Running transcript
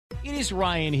It is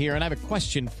Ryan here, and I have a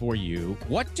question for you.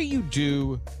 What do you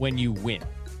do when you win?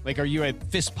 Like, are you a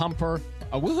fist pumper,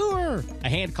 a woohooer, a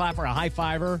hand clapper, a high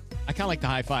fiver? I kind of like the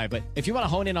high five, but if you want to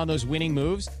hone in on those winning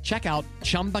moves, check out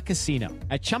Chumba Casino.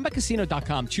 At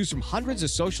ChumbaCasino.com, choose from hundreds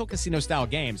of social casino-style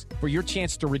games for your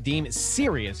chance to redeem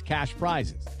serious cash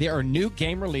prizes. There are new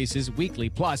game releases weekly,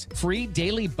 plus free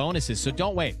daily bonuses. So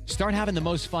don't wait. Start having the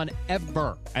most fun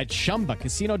ever at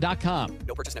ChumbaCasino.com.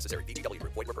 No purchase necessary. VGW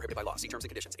Group. Void where prohibited by law. See terms and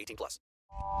conditions. 18+.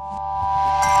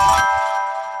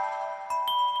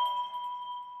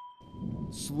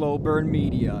 Slow Burn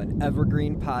Media, an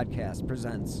evergreen podcast,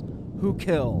 presents Who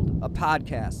Killed, a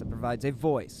podcast that provides a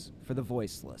voice for the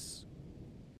voiceless.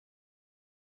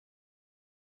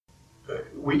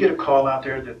 We get a call out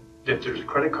there that there's a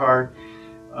credit card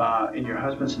in your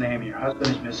husband's name and your husband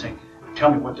is missing. Tell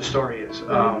me what the story is.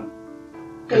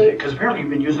 Because apparently you've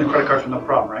been using the credit card for no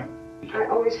problem, right? I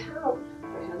always have.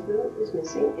 My husband is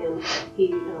missing and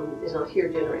he is not here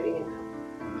generating income.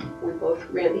 We both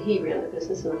he ran the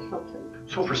business and I helped him.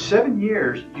 So for 7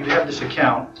 years, you have this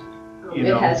account. It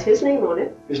has his name on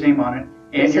it. His name on it.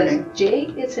 And your name?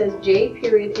 It says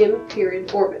J.M.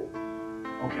 Orban.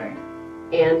 Okay.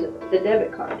 And the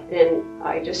debit card. And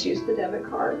I just used the debit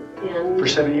card. And for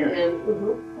 7 years?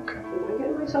 Okay. Am I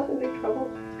getting myself in big trouble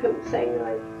saying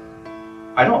that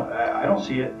I don't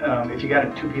see it. If you got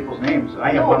it in two people's names,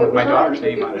 I have one with my daughter's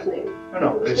name on it.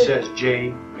 No, it says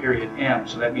J.M.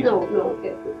 So that means... No,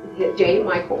 J.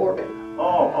 Michael Orban.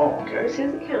 Oh, okay. It was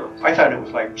his account. I thought it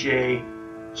was like J/M.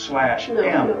 No,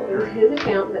 it was his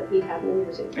account that he had been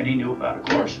using. And he knew about it, of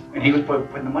course. And he was putting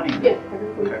the money in. Yeah.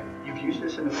 Okay. You've used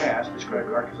this in the past, this credit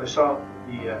card, because I saw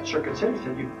the Circuit City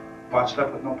said you bought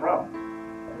stuff with no problem.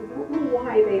 I don't know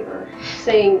why they are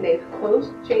saying they've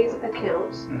closed Jay's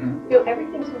accounts. Mm-hmm. You know,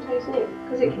 everything's in Jay's name.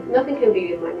 Because nothing can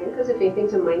be in my name. Because if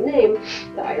anything's in my name,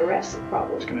 the IRS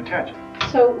probably is going to attach it.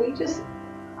 So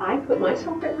I put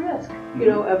myself at risk, you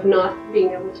know, of not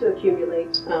being able to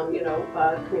accumulate,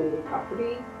 community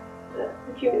property,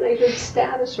 accumulated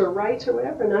status or rights or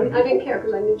whatever. And I didn't care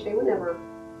because I knew Jay would never,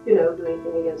 do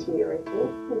anything against me or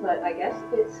anything. But I guess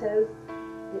it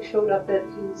showed up that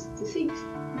he's deceased.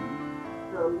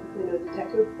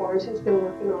 Detective Barnes has been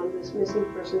working on this missing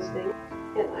persons thing,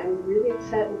 and I'm really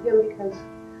upset with him because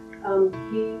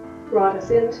he brought us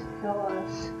in to tell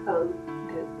us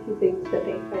the things that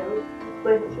they found.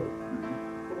 My husband.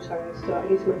 I'm sorry,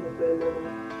 he's my husband and mother.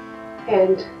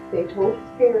 And they told his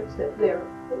parents that they're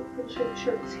pretty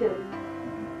sure it's him.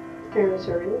 His parents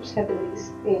are in their 70s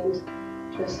and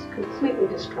just completely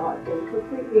distraught and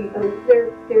completely,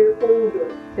 they're older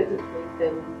physically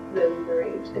than their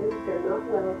age. They're not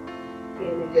well.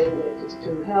 And again, they're just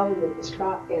too hell and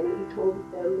distraught. And he told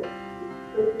them that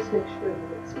let me just make sure that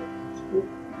it's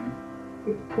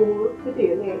before the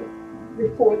DNA.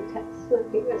 Before the test. I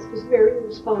think that's just very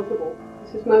irresponsible.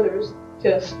 His mother's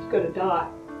just going to die.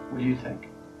 What do you think?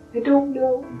 I don't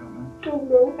know. You don't know? Don't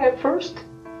know. At first,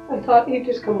 I thought he'd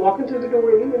just come walking through the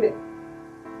door any minute.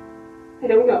 I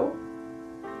don't know.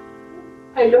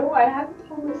 I know I have to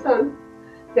tell my son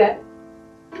that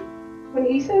when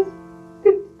he says,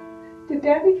 did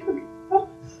Daddy forget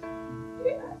us?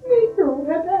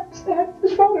 That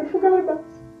his father forgot about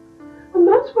us. I'm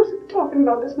not supposed to be talking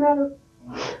about this matter.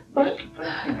 But,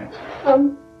 I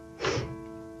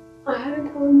had to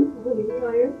tell him, honey,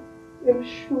 I am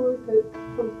sure that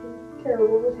something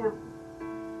terrible has happened.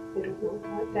 I don't know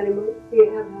what, that he might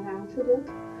have had an accident,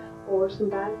 or some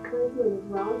bad occurred when he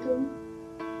robbed him,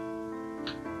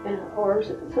 or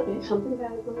something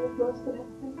bad must have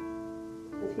happened,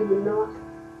 because he would not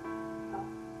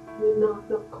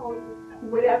call you.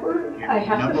 Whatever I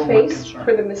have to face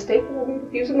for the mistake that I made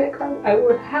of using that card, I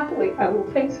will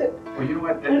face it. Well, you know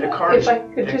what? The card is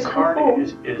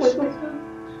with my son.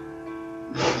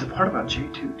 The part about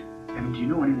J2. I mean, do you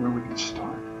know anywhere we can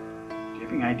start? Do you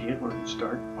have any idea where we can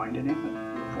start finding him and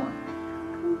look for him?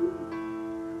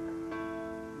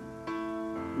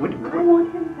 I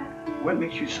want him back. What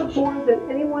makes you so more than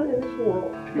anyone in this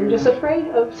world? I'm just afraid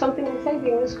of something I say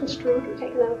being misconstrued or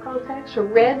taken out of context or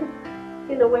read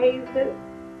in a way that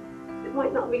it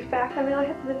might not be fact. I mean, I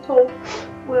have been told,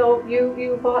 well,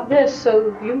 you bought this,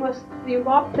 so you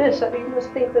bought this, you must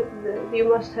think that you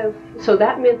must have, so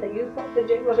that meant that you thought that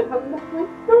Jay wasn't coming back?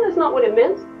 No, that's not what it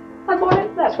meant. I bought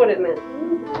it, that's what it meant.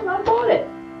 I bought it,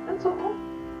 that's all.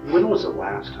 When was the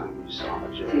last time you saw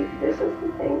Jay? See, this is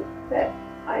the thing that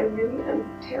I really am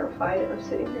terrified of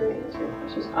sitting here and answering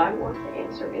questions. I want to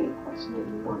answer any question that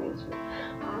you want answered.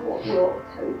 I will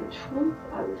tell you the truth.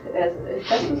 I will as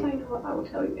best as I know, I will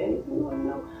tell you anything you want to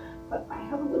know. But I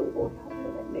have a little boy out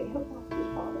there that may have lost his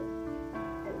father,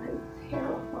 and I'm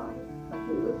terrified of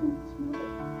him wasn't his mother.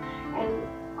 And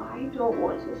I don't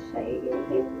want to say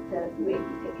anything that may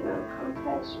be taken out of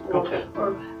context,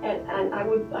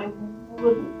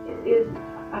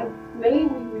 I may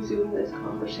resume this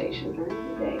conversation during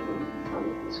the day when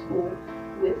I'm in school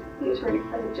with the attorney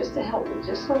present, just to help me,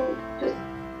 just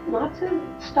not to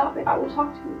stop it. I will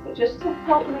talk to you, but just to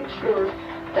help make sure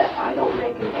that I don't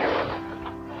make an error.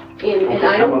 And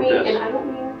I don't mean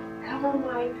cover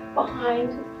my behind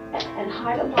and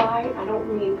hide a lie. I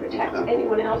don't mean protect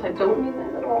anyone else. I don't mean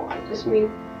that at all. I just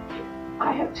mean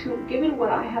I have to, given what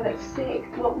I have at stake,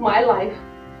 well, my life,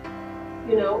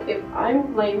 if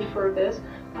I'm blamed for this,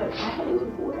 but I have a little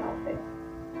boy out there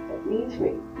that needs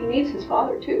me. He needs his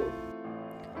father too.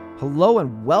 Hello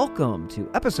and welcome to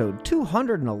episode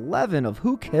 211 of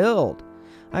Who Killed?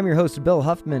 I'm your host, Bill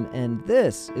Huffman, and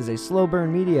this is a Slow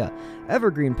Burn Media,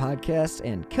 Evergreen Podcast,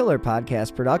 and Killer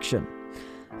Podcast production.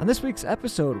 On this week's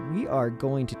episode, we are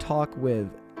going to talk with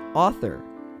author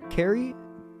Carrie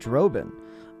Drobin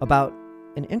about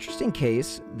an interesting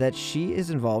case that she is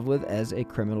involved with as a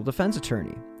criminal defense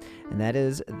attorney. And that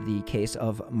is the case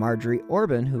of Marjorie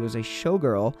Orban, who is a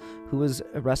showgirl who was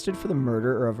arrested for the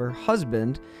murder of her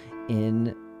husband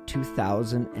in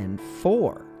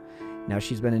 2004. Now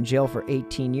she's been in jail for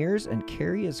 18 years, and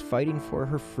Carrie is fighting for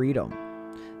her freedom.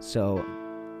 So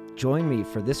join me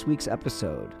for this week's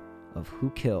episode of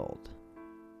Who Killed?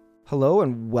 Hello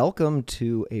and welcome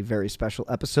to a very special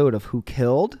episode of Who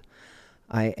Killed?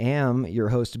 I am your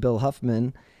host, Bill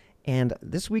Huffman, and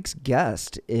this week's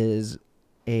guest is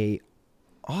a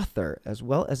author as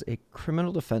well as a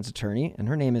criminal defense attorney, and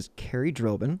her name is Carrie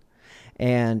Drobin,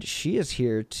 and she is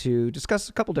here to discuss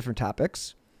a couple different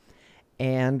topics.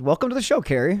 And welcome to the show,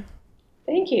 Carrie.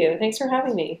 Thank you. Thanks for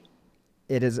having me.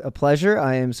 It is a pleasure.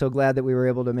 I am so glad that we were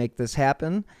able to make this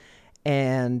happen.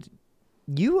 And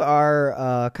you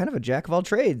are kind of a jack of all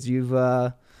trades. You've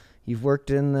worked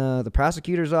in the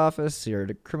prosecutor's office. You're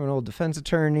a criminal defense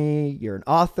attorney. You're an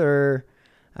author.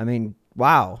 I mean,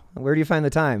 wow. Where do you find the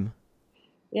time?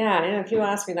 Yeah, I know people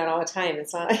ask me that all the time.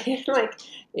 It's not like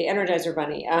the Energizer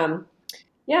Bunny. I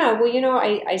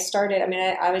started.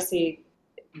 I obviously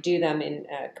do them in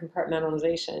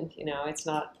compartmentalization. It's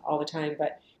not all the time,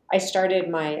 but I started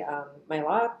my my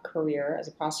law career as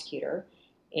a prosecutor,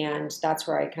 and that's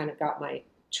where I kind of got my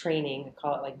training. I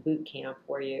call it like boot camp,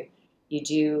 where you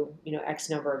do X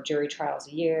number of jury trials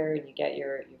a year, and you get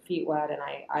your feet wet. And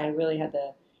I really had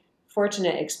the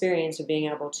fortunate experience of being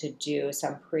able to do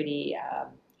some pretty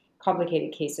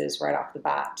complicated cases right off the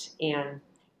bat, and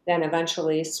then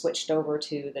eventually switched over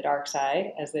to the dark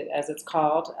side, as it's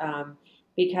called.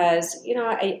 Because,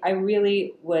 I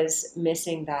really was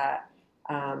missing that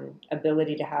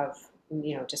ability to have,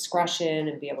 discretion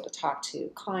and be able to talk to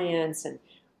clients and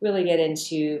really get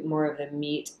into more of the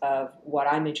meat of what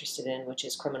I'm interested in, which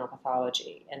is criminal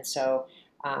pathology. And so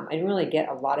I didn't really get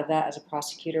a lot of that as a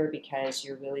prosecutor because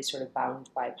you're really sort of bound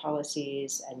by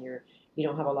policies and you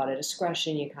don't have a lot of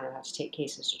discretion. You kind of have to take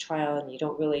cases to trial, and you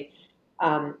don't really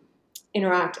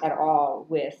interact at all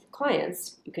with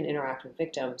clients. You can interact with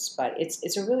victims, but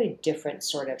it's a really different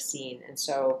sort of scene. And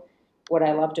so what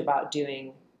I loved about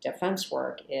doing defense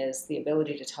work is the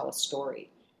ability to tell a story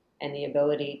and the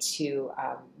ability to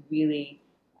really,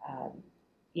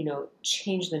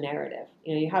 change the narrative.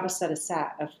 You have a set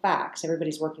of facts.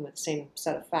 Everybody's working with the same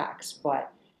set of facts,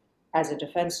 but as a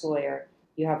defense lawyer,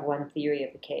 you have one theory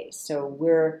of the case. So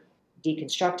we're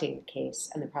deconstructing the case,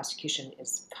 and the prosecution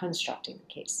is constructing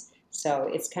the case. So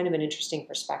it's kind of an interesting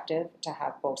perspective to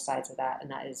have both sides of that,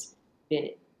 and that has been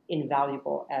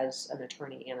invaluable as an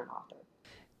attorney and an author.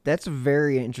 That's a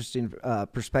very interesting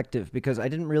perspective, because I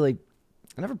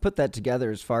never put that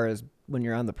together as far as when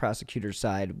you're on the prosecutor's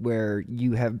side, where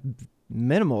you have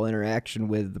minimal interaction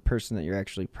with the person that you're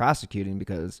actually prosecuting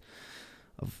because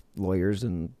of lawyers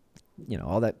and,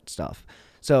 all that stuff.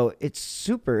 So it's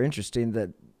super interesting that.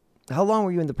 How long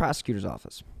were you in the prosecutor's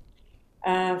office?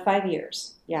 5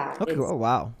 years. Yeah. Okay. Oh,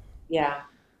 wow. Yeah.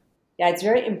 Yeah. It's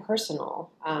very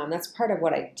impersonal. That's part of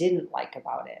what I didn't like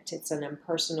about it. It's an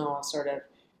impersonal sort of,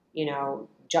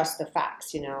 just the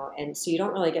facts, and so you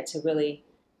don't really get to really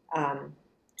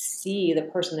see the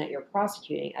person that you're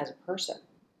prosecuting as a person.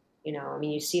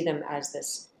 You see them as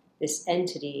this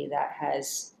entity that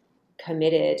has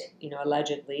committed,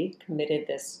 allegedly committed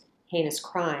this heinous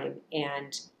crime,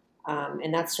 and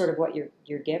that's sort of what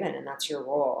you're given, and that's your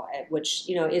role, which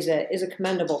is a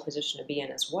commendable position to be in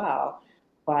as well.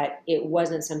 But it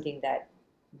wasn't something that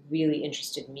really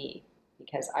interested me,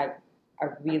 because I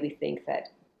really think that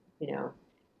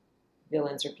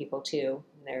villains are people too,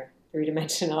 and they're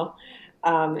three-dimensional,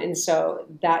 and so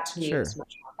that to me Sure. was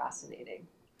much more fascinating.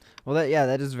 Well,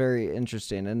 that is very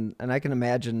interesting, and I can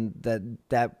imagine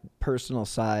that personal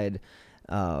side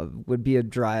would be a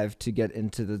drive to get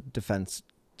into the defense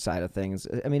side of things.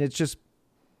 I mean, it's just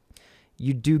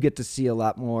you do get to see a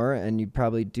lot more, and you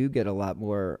probably do get a lot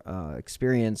more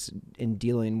experience in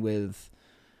dealing with,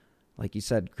 like you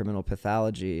said, criminal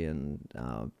pathology and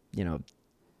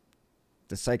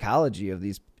the psychology of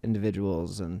these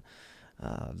individuals, and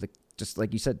just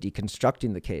like you said,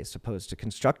 deconstructing the case opposed to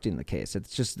constructing the case.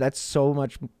 It's just, that's so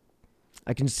much.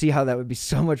 I can see how that would be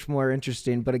so much more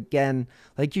interesting. But again,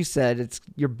 like you said, it's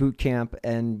your boot camp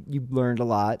and you learned a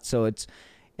lot. So it's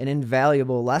an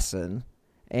invaluable lesson.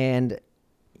 And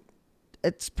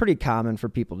it's pretty common for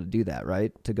people to do that,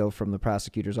 right? To go from the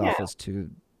prosecutor's office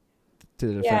to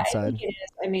the defense side. I think it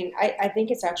is. I mean, I think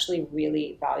it's actually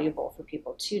really valuable for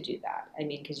people to do that. I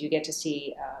mean, because you get to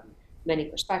see many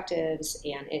perspectives,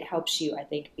 and it helps you, I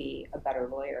think, be a better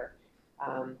lawyer.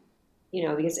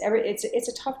 Because it's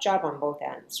a tough job on both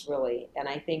ends, really. And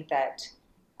I think that,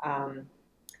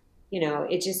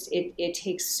 it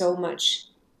takes so much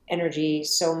energy,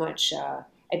 so much. I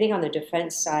think on the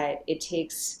defense side, it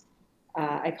takes.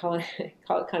 I call it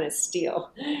kind of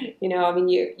steel. I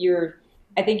mean,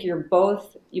 I think you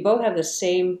both have the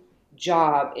same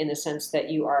job in the sense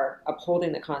that you are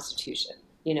upholding the Constitution.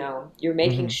 You're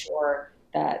making sure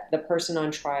that the person on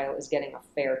trial is getting a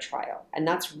fair trial. And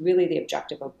that's really the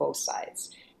objective of both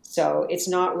sides. So it's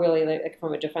not really, like,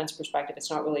 from a defense perspective,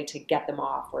 it's not really to get them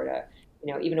off or to,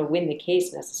 even to win the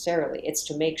case necessarily. It's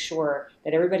to make sure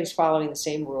that everybody's following the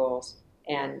same rules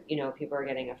and, people are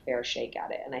getting a fair shake at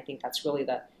it. And I think that's really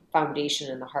the foundation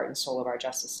and the heart and soul of our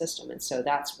justice system. And so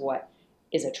that's what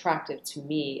is attractive to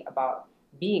me about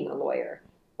being a lawyer.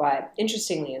 But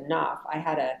interestingly enough, I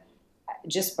had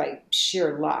just by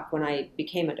sheer luck, when I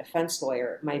became a defense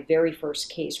lawyer, my very first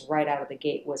case right out of the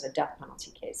gate was a death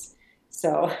penalty case.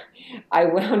 So I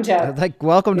wound up like,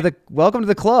 welcome to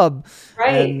the club.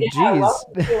 Right. And,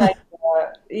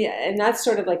 and that's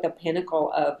sort of like the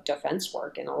pinnacle of defense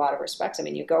work in a lot of respects. I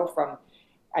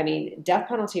mean, death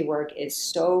penalty work is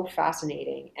so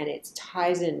fascinating, and it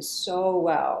ties in so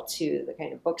well to the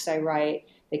kind of books I write,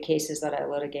 the cases that I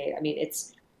litigate. I mean,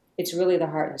 it's really the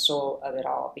heart and soul of it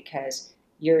all, because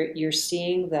you're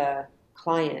seeing the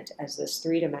client as this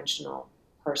three-dimensional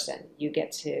person. You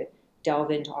get to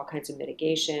delve into all kinds of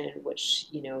mitigation, which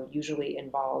usually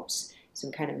involves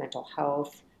some kind of mental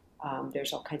health.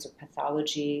 There's all kinds of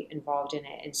pathology involved in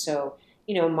it, and so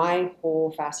my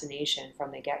whole fascination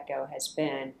from the get-go has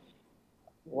been,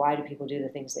 why do people do the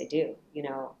things they do?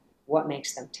 What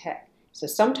makes them tick? So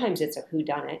sometimes it's a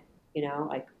whodunit,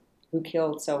 like who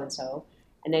killed so-and-so.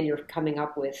 And then you're coming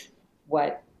up with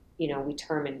what, we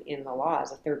term in the law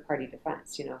as a third-party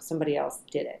defense. Somebody else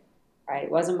did it, right?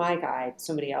 It wasn't my guy,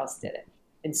 somebody else did it.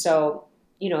 And so,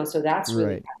 so that's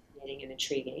really fascinating and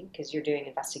intriguing, because you're doing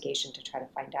investigation to try to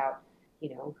find out,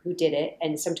 who did it.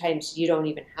 And sometimes you don't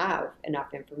even have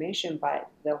enough information, but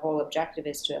the whole objective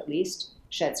is to at least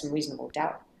shed some reasonable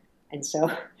doubt. And so,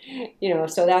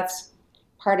 so that's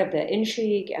part of the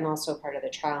intrigue and also part of the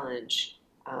challenge.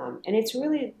 And it's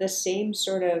really the same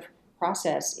sort of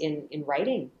process in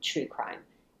writing true crime.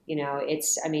 We know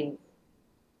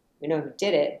who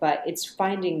did it, but it's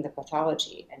finding the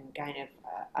pathology and kind of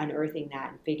unearthing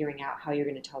that and figuring out how you're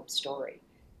going to tell the story.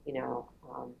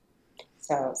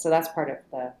 So that's part of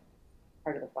the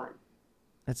fun.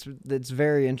 That's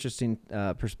very interesting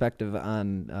perspective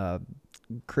on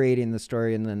creating the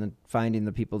story, and then finding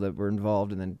the people that were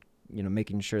involved, and then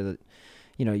making sure that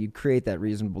you create that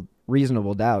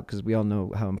reasonable doubt, because we all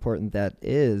know how important that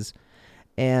is.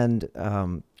 And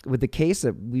with the case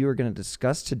that we were going to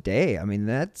discuss today, I mean,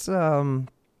 that's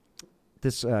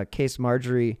this case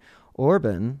Marjorie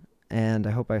Orban, and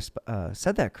I hope I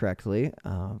said that correctly,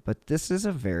 but this is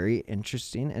a very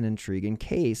interesting and intriguing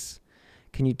case.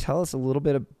 Can you tell us a little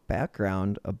bit of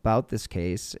background about this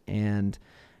case? And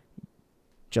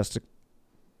just a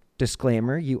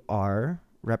disclaimer, you are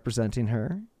representing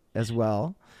her as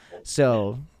well.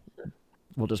 So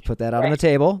we'll just put that out on the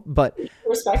table. But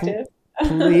perspective.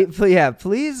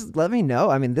 please let me know.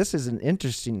 I mean, this is an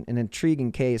interesting and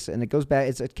intriguing case, and it goes back.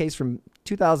 It's a case from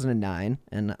 2009,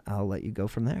 and I'll let you go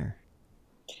from there.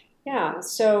 Yeah.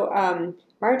 So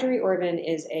Marjorie Orban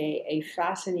is a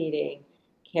fascinating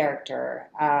character.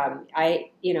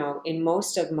 In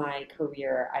most of my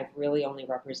career, I've really only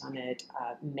represented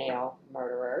male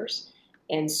murderers,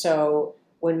 and so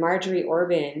when Marjorie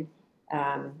Orban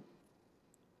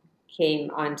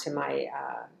came onto my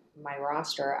my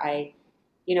roster, I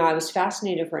was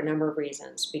fascinated for a number of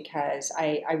reasons, because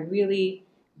I really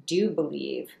do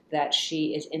believe that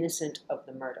she is innocent of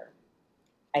the murder.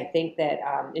 I think that,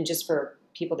 and just for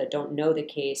people that don't know the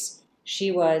case,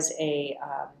 she was a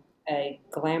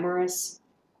glamorous,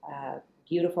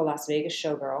 beautiful Las Vegas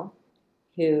showgirl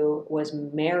who was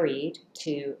married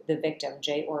to the victim,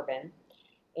 Jay Orban,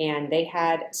 and they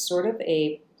had sort of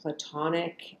a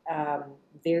platonic,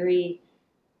 very,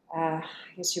 I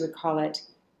guess you would call it,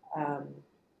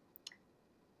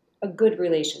 a good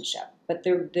relationship. But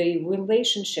the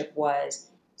relationship was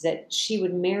that she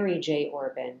would marry Jay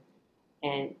Orban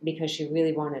and because she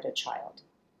really wanted a child.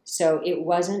 So it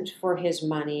wasn't for his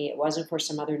money. It wasn't for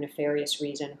some other nefarious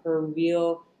reason. Her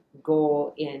real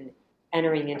goal in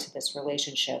entering into this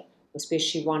relationship was because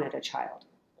she wanted a child.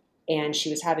 And she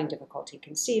was having difficulty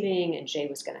conceiving, and Jay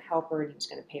was going to help her, and he was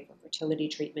going to pay for fertility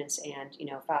treatments. And,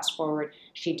 fast forward,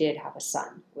 she did have a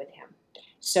son with him.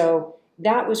 So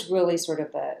that was really sort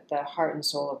of the heart and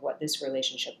soul of what this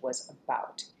relationship was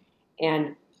about.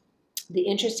 And the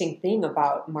interesting thing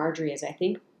about Marjorie is I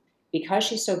think because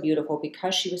she's so beautiful,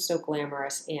 because she was so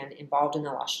glamorous and involved in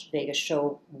the Las Vegas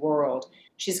show world,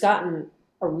 she's gotten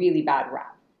a really bad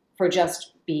rap for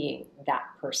just being that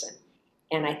person.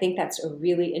 And I think that's a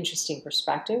really interesting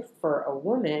perspective for a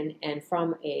woman and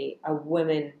from a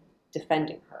woman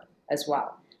defending her as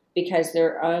well. Because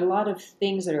there are a lot of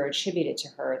things that are attributed to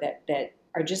her that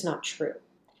are just not true.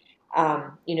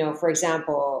 For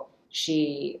example,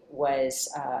 she was,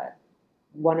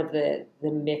 one of the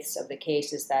myths of the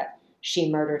case is that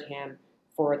she murdered him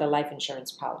for the life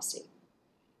insurance policy.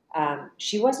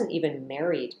 She wasn't even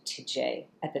married to Jay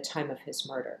at the time of his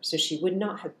murder, so she would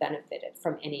not have benefited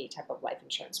from any type of life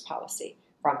insurance policy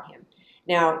from him.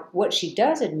 Now, what she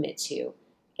does admit to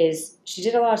is she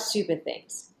did a lot of stupid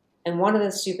things. And one of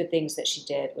the stupid things that she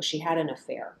did was she had an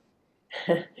affair.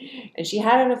 And she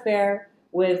had an affair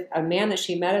with a man that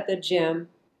she met at the gym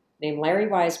named Larry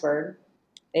Weisberg.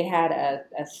 They had a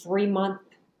 3-month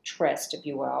tryst, if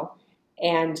you will.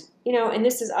 And, and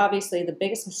this is obviously the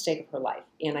biggest mistake of her life.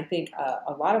 And I think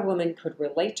a lot of women could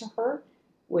relate to her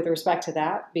with respect to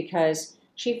that because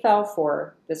she fell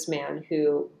for this man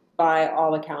who, by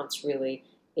all accounts, really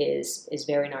is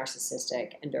very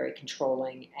narcissistic and very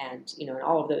controlling. And, and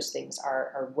all of those things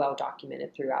are well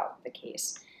documented throughout the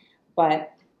case.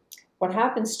 But what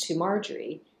happens to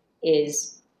Marjorie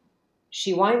is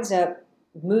she winds up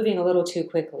moving a little too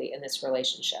quickly in this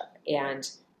relationship. And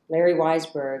Larry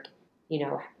Weisberg,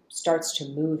 starts to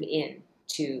move in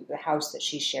to the house that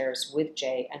she shares with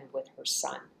Jay and with her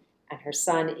son. And her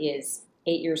son is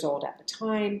 8 years old at the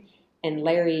time. And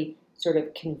Larry sort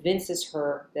of convinces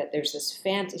her that there's this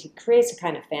fantasy, he creates a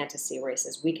kind of fantasy where he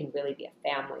says, we can really be a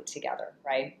family together,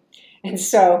 right? And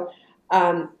so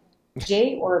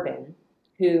Jay Orban,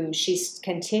 whom she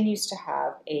continues to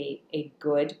have a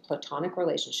good platonic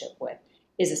relationship with,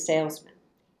 is a salesman.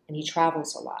 And he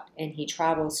travels a lot. And he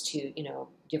travels to,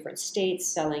 different states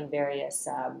selling various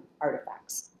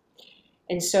artifacts.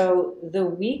 And so the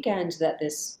weekend that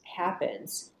this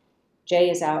happens, Jay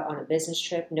is out on a business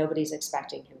trip. Nobody's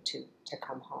expecting him to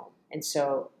come home. And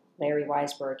so Larry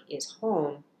Weisberg is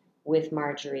home with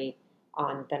Marjorie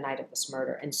on the night of this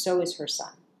murder. And so is her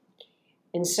son.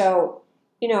 And so,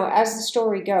 as the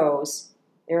story goes,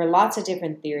 there are lots of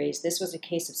different theories. This was a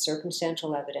case of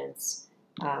circumstantial evidence.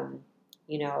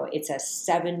 It's a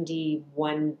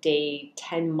 71-day,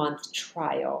 10-month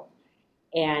trial.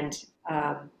 And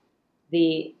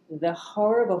the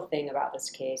horrible thing about this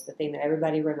case, the thing that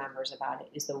everybody remembers about it,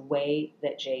 is the way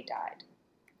that Jay died,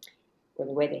 or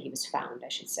the way that he was found, I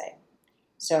should say.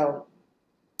 So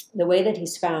the way that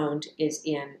he's found is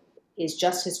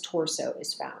just his torso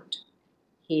is found.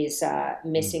 He's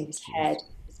missing his head,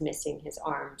 he's missing his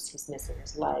arms, he's missing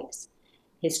his legs.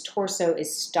 His torso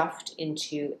is stuffed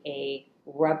into a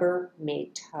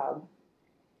Rubbermaid tub,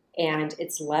 and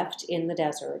it's left in the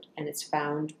desert, and it's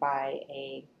found by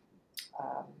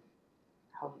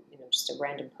just a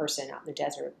random person out in the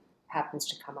desert happens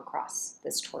to come across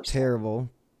this torso.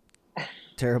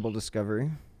 Terrible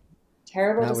discovery.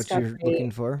 Terrible Not discovery. Not what you're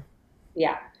looking for.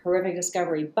 Yeah, horrific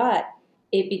discovery, but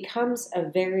it becomes a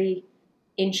very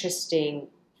interesting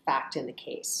fact in the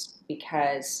case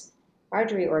because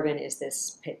Marjorie Orban is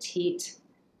this petite,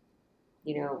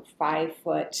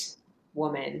 5-foot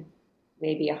woman,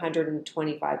 maybe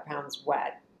 125 pounds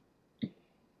wet.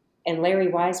 And Larry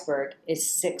Weisberg is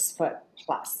 6 foot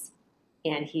plus.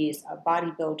 And he's a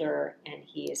bodybuilder and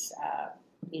he's,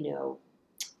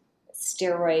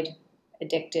 steroid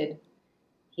addicted.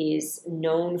 He's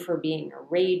known for being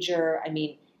a rager. I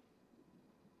mean,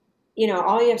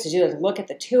 all you have to do is look at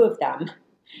the two of them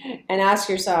and ask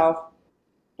yourself,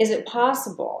 is it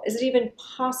possible? Is it even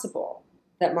possible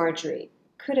that Marjorie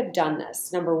could have done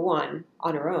this, number one,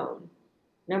 on her own,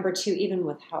 Number two, even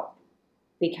with help,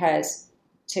 because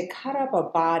to cut up a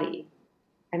body,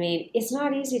 I mean, it's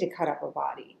not easy to cut up a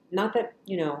body. Not that,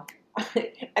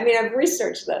 I mean, I've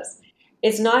researched this.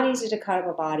 It's not easy to cut up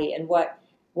a body. And what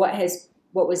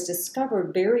was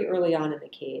discovered very early on in the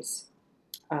case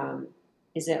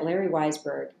is that Larry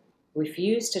Weisberg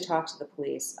refused to talk to the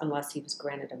police unless he was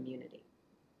granted immunity.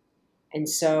 And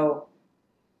so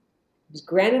he was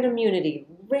granted immunity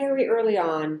very early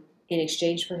on in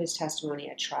exchange for his testimony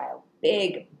at trial.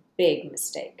 Big, big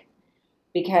mistake.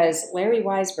 Because Larry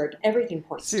Weisberg, everything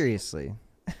points Seriously.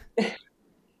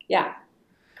 Yeah.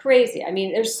 Crazy. I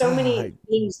mean, there's so many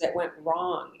things that went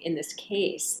wrong in this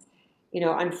case,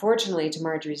 unfortunately to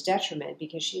Marjorie's detriment,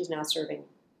 because she is now serving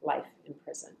life in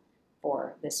prison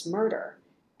for this murder.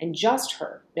 And just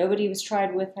her. Nobody was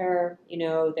tried with her.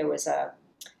 There was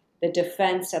the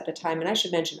defense at the time. And I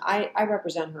should mention, I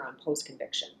represent her on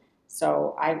post-conviction.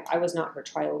 So I was not her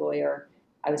trial lawyer.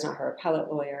 I was not her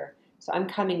appellate lawyer. So I'm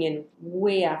coming in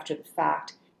way after the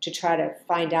fact to try to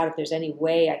find out if there's any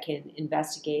way I can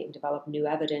investigate and develop new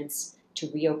evidence to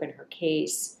reopen her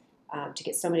case, to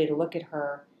get somebody to look at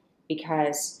her,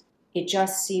 because it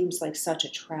just seems like such a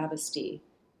travesty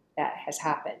that has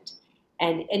happened.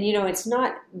 And it's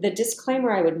not, the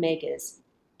disclaimer I would make is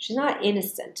she's not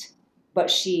innocent,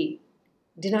 but she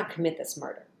did not commit this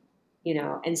murder,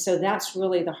 and so that's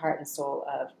really the heart and soul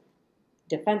of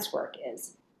defense work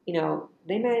is,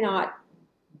 they may not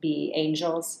be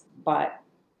angels, but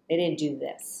they didn't do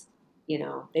this,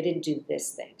 they didn't do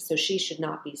this thing. So she should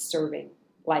not be serving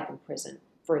life in prison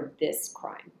for this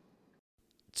crime.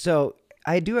 So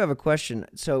I do have a question.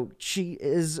 So she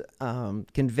is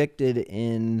convicted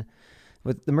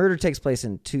the murder takes place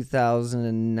in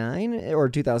 2009 or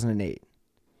 2008?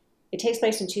 It takes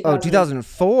place in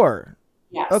 2004.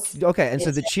 Yes. Okay. And so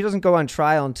that she doesn't go on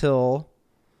trial until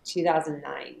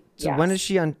 2009. So yes. When is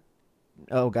she on?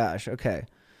 Oh gosh. Okay.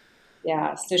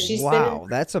 Yeah. So she's been wow.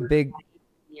 That's a big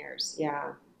years.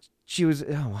 Yeah. She was.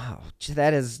 Oh wow.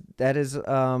 That is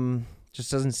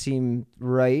just doesn't seem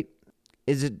right.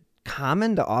 Is it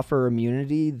common to offer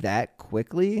immunity that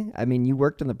quickly? I mean, you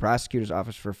worked in the prosecutor's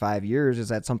office for 5 years. Is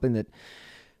that something that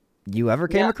you ever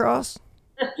came across?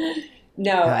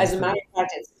 No, as a matter of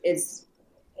fact,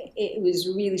 it was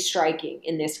really striking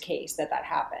in this case that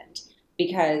happened,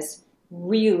 because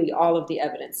really all of the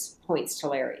evidence points to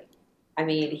Larry. I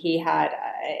mean, he had,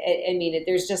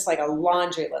 there's just like a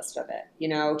laundry list of it.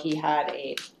 He had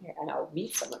and I'll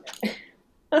read some of it.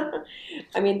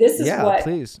 I mean, this is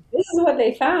what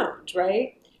they found,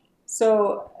 right?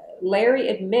 So Larry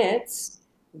admits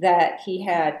that he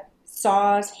had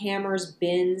saws, hammers,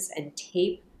 bins, and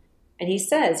tape. And he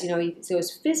says, he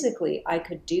says, physically, I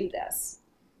could do this,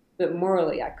 but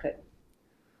morally, I couldn't,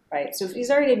 right? So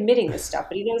he's already admitting this stuff,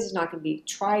 but he knows he's not going to be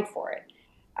tried for it.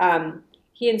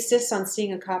 He insists on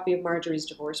seeing a copy of Marjorie's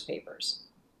divorce papers.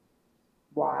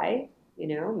 Why?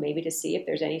 Maybe to see if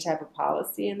there's any type of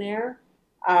policy in there.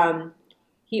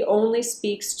 He only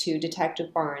speaks to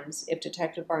Detective Barnes if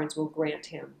Detective Barnes will grant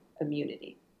him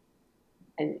immunity.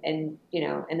 And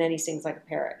then he sings like a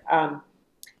parrot.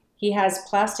 He has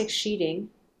plastic sheeting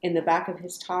in the back of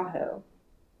his Tahoe,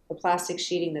 the plastic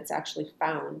sheeting that's actually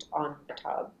found on the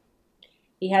tub.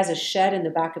 He has a shed in the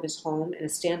back of his home and a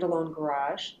standalone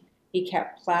garage. He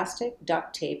kept plastic,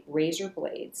 duct tape, razor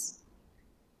blades,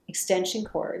 extension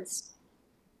cords.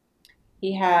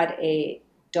 He had a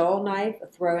dull knife, a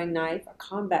throwing knife, a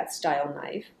combat-style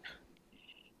knife.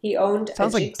 He owned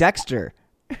Sounds like Dexter.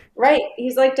 Right,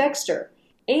 he's like Dexter.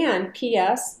 And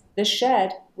P.S., the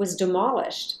shed was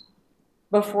demolished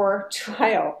before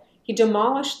trial. He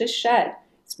demolished the shed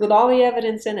with all the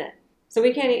evidence in it. So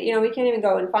we can't even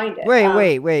go and find it.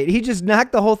 Wait. He just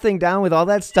knocked the whole thing down with all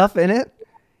that stuff in it?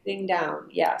 Thing down,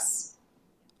 yes.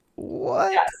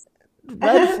 What? Yes.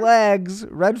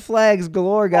 Red flags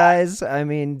galore, guys. I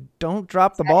mean, don't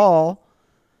drop the ball.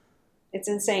 It's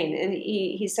insane. And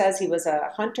he says he was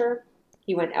a hunter.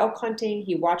 He went elk hunting.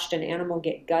 He watched an animal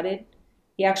get gutted.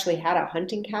 He actually had a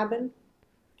hunting cabin.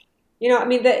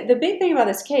 The big thing about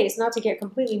this case, not to get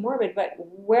completely morbid, but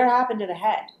where happened to the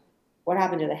head? What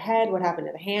happened to the head? What happened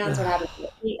to the hands? What happened to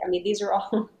the feet? I mean, these are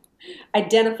all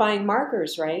identifying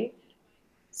markers, right?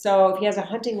 So if he has a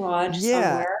hunting lodge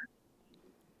somewhere,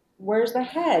 where's the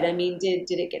head? I mean,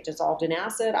 did it get dissolved in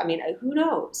acid? I mean, who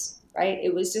knows, right?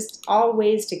 It was just all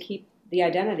ways to keep the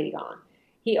identity gone.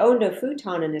 He owned a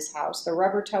futon in his house. The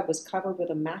rubber tub was covered with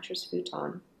a mattress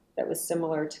futon that was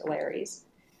similar to Larry's.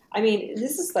 I mean, it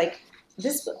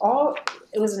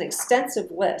was an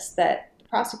extensive list that the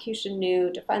prosecution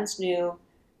knew, defense knew.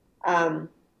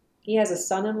 He has a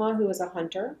son-in-law who was a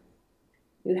hunter.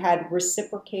 who had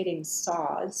reciprocating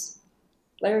saws.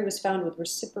 Larry was found with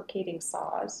reciprocating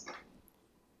saws.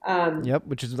 Yep,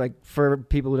 which is like, for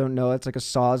people who don't know, it's like a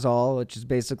Sawzall, which is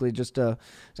basically just a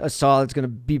saw that's going to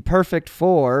be perfect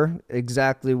for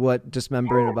exactly what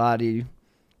dismembering a body.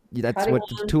 That's Cutting what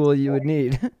the one. tool you would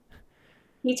need.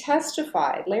 Larry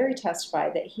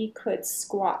testified that he could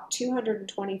squat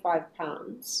 225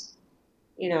 pounds,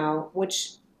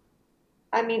 which,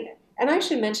 I mean, and I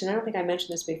should mention, I don't think I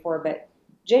mentioned this before, but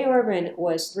Jay Orban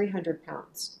was 300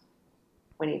 pounds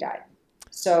when he died.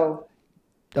 So,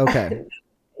 Okay.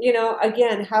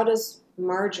 Again, how does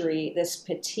Marjorie, this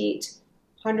petite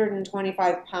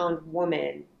 125-pound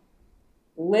woman,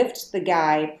 lift the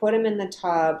guy, put him in the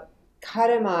tub, cut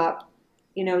him up,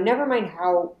 never mind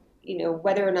how,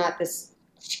 whether or not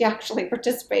she actually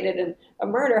participated in a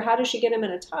murder, how does she get him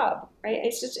in a tub, right?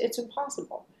 It's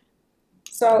impossible.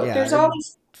 So Yeah, there's all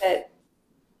these things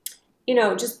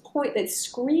that, just that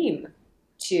scream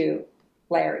to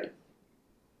Larry,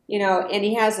 and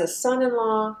he has a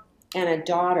son-in-law and a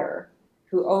daughter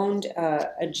who owned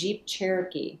a Jeep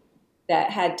Cherokee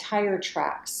that had tire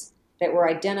tracks that were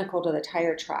identical to the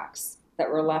tire tracks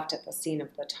that were left at the scene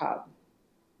of the tub.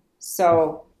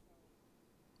 So,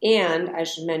 and I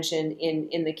should mention,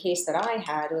 in the case that I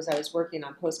had, as I was working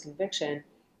on post-conviction,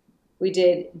 we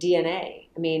did DNA.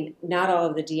 I mean, not all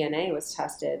of the DNA was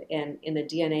tested, and in the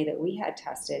DNA that we had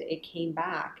tested, it came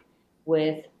back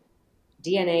with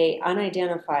DNA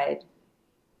unidentified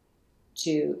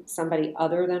to somebody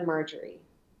other than Marjorie,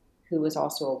 who was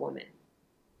also a woman.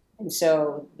 And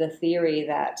so the theory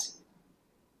that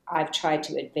I've tried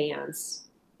to advance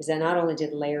is that not only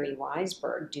did Larry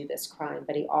Weisberg do this crime,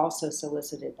 but he also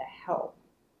solicited the help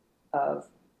of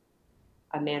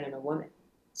a man and a woman.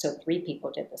 So 3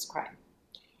 people did this crime.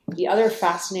 The other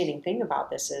fascinating thing about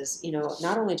this is,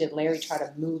 not only did Larry try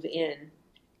to move in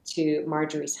to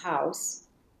Marjorie's house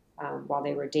while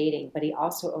they were dating, but he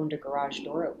also owned a garage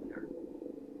door opener.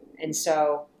 And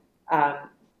so,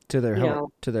 to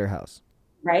their house.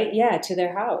 Right? Yeah, to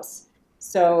their house.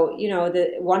 So,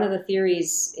 one of the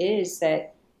theories is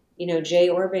that, Jay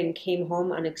Orban came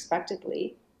home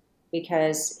unexpectedly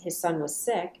because his son was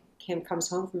sick, comes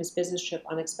home from his business trip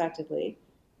unexpectedly,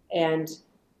 and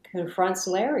confronts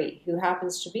Larry, who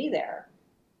happens to be there.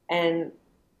 And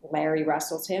Larry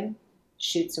wrestles him,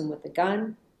 shoots him with the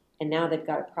gun, and now they've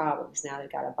got a problem because now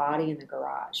they've got a body in the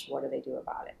garage. What do they do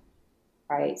about it?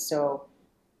 Right? So,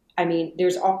 I mean,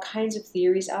 there's all kinds of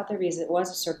theories out there because it was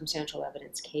a circumstantial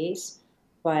evidence case,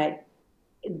 but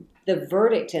the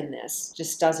verdict in this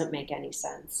just doesn't make any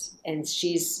sense. And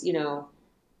she's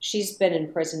been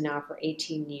in prison now for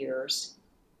 18 years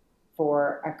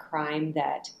for a crime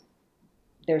that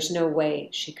there's no way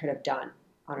she could have done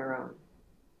on her own.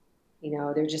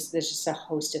 There's just a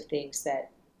host of things that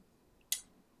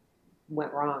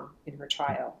went wrong in her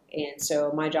trial. And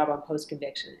so my job on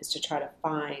post-conviction is to try to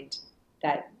find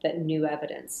that new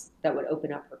evidence that would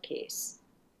open up her case.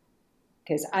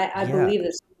 Because I believe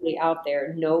that somebody out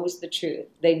there knows the truth.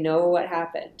 They know what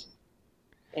happened.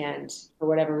 And for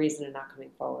whatever reason, they're not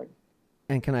coming forward.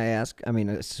 And can I ask, I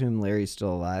assume Larry's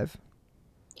still alive?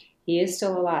 He is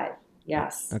still alive,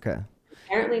 yes. Okay.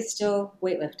 Apparently still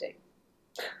weightlifting.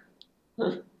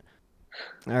 All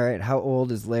right. How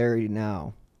old is Larry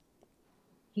now?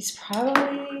 He's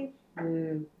probably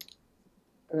early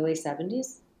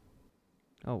 70s.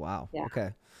 Oh, wow. Yeah.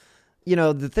 Okay.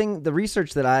 The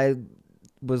research that I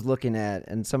was looking at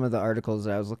and some of the articles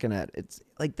that I was looking at, it's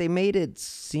like they made it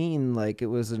seem like it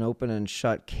was an open and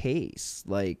shut case.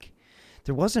 Like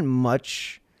there wasn't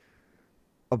much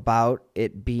about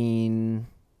it being,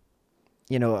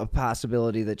 a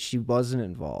possibility that she wasn't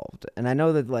involved. And I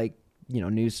know that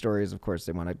news stories, of course,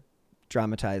 they want to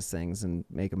dramatize things and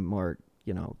make them more,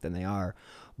 than they are.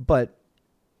 But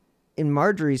in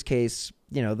Marjorie's case,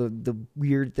 the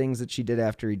weird things that she did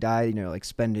after he died, like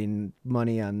spending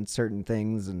money on certain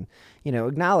things and, she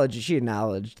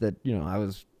acknowledged that, I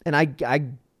was, and I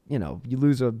you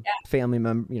lose a family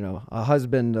member, a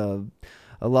husband, a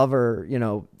lover,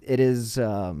 it is,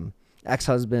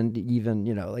 ex-husband, even,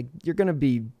 you're going to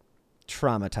be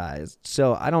traumatized.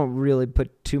 So I don't really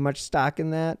put too much stock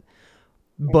in that,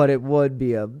 but it would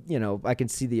be I can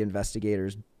see the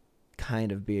investigators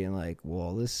kind of being like,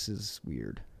 well, this is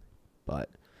weird, but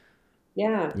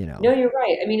yeah, no, you're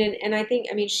right. And I think,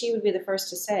 she would be the first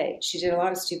to say she did a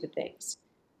lot of stupid things,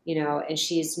 and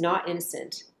she's not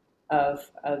innocent of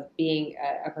being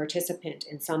a participant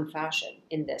in some fashion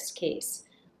in this case.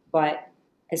 But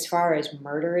as far as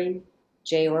murdering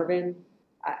Jay Orban,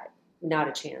 not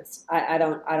a chance. I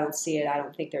don't see it. I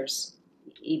don't think there's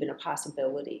even a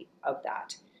possibility of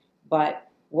that. But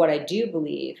what I do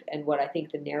believe and what I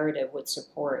think the narrative would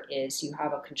support is you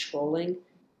have a controlling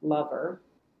lover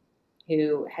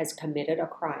who has committed a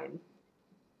crime,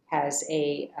 has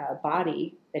a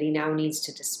body that he now needs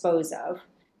to dispose of,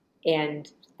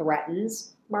 and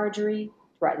threatens Marjorie,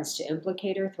 threatens to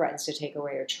implicate her, threatens to take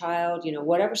away her child,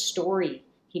 whatever story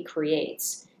he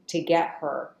creates to get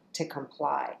her to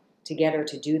comply, to get her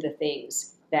to do the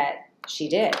things that she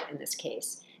did in this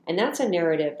case. And that's a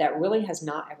narrative that really has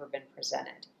not ever been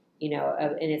presented,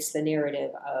 and it's the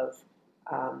narrative of,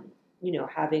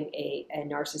 having a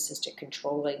narcissistic,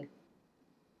 controlling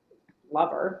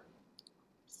lover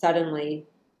suddenly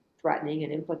threatening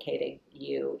and implicating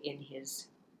you in his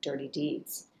dirty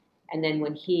deeds. And then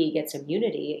when he gets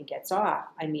immunity and gets off,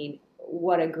 I mean,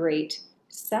 what a great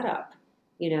setup,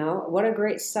 what a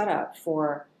great setup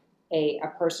for a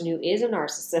person who is a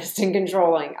narcissist and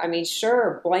controlling. I mean,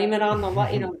 sure, blame it on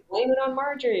blame it on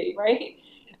Marjorie, right?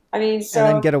 I mean, so.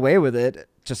 And then get away with it.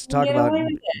 Just talk about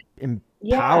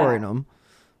empowering them.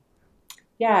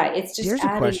 Yeah, it's just Here's a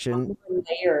adding question. another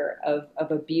layer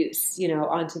of abuse,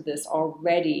 onto this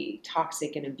already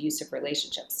toxic and abusive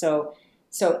relationship. So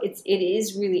it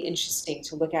is really interesting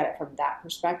to look at it from that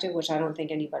perspective, which I don't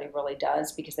think anybody really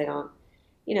does, because they don't,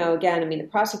 again, I mean, the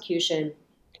prosecution,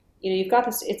 you've got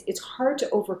this, it's hard to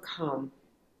overcome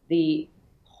the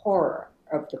horror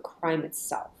of the crime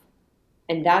itself.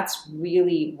 And that's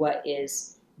really what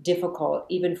is difficult,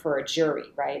 even for a jury,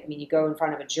 right? I mean, you go in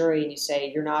front of a jury and you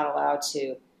say, you're not allowed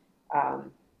to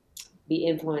be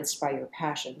influenced by your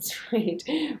passions, right?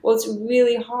 Well, it's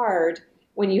really hard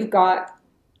when you've got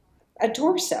a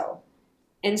torso.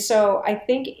 And so I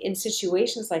think in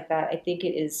situations like that, I think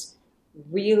it is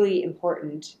really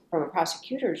important from a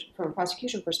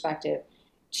prosecution perspective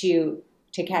to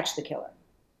catch the killer,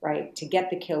 right? To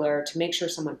get the killer, to make sure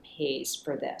someone pays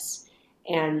for this,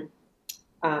 and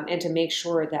to make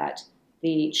sure that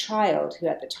the child, who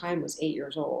at the time was 8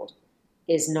 years old,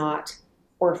 is not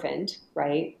orphaned,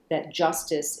 right? That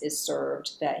justice is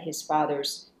served, that his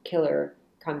father's killer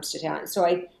comes to town. So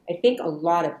I think a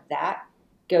lot of that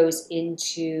goes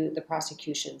into the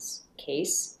prosecution's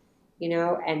case,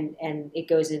 and it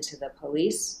goes into the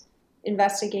police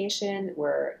investigation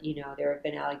where, there have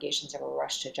been allegations of a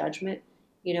rush to judgment.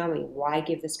 I mean, why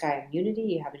give this guy immunity?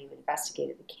 You haven't even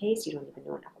investigated the case. You don't even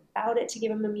know enough about it to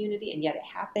give him immunity, and yet it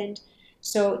happened.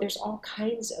 So there's all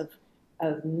kinds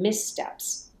of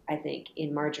missteps, I think,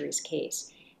 in Marjorie's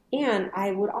case. And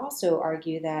I would also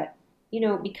argue that,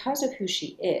 because of who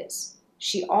she is,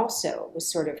 she also was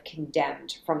sort of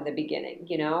condemned from the beginning,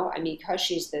 I mean, because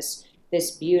she's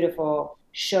this beautiful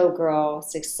showgirl,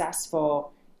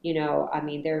 successful, I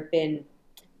mean, there have been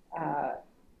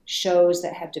shows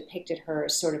that have depicted her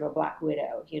as sort of a Black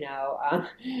Widow,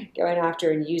 going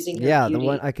after and using her beauty the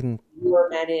one I can lure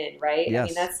men in, right? Yes. I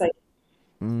mean, that's like,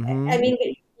 I mean,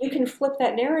 you can flip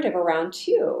that narrative around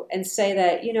too and say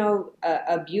that,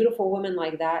 a beautiful woman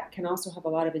like that can also have a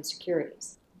lot of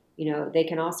insecurities. They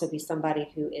can also be somebody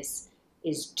who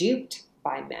is duped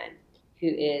by men, who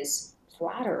is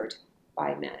flattered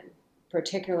by men,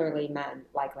 particularly men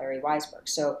like Larry Weisberg.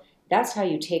 So that's how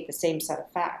you take the same set of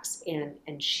facts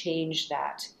and change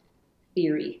that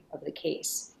theory of the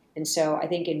case. And so I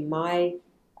think in my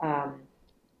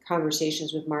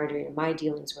conversations with Marjorie and my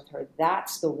dealings with her,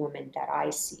 that's the woman that I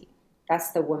see.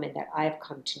 That's the woman that I've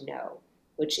come to know,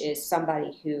 which is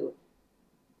somebody who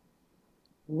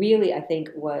really, I think,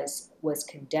 was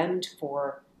condemned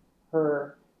for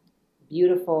her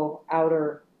beautiful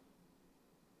outer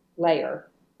layer,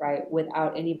 right,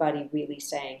 without anybody really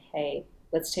saying, hey,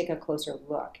 let's take a closer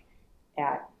look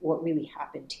at what really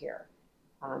happened here.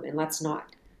 And let's not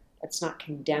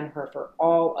condemn her for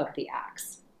all of the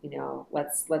acts.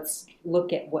 Let's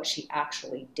look at what she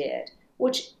actually did,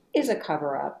 which is a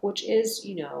cover-up, which is,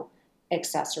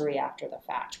 accessory after the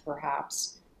fact,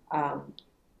 perhaps.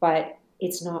 But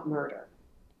it's not murder.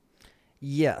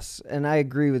 Yes, and I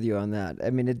agree with you on that. I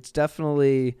mean, it's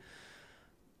definitely,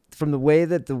 from the way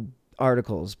that the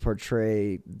articles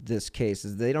portray this case,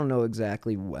 is they don't know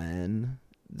exactly when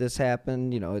this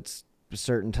happened. It's a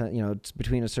certain time, it's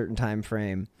between a certain time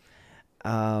frame.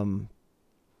 I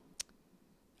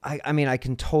mean, I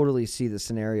can totally see the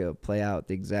scenario play out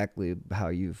exactly how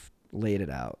you've laid it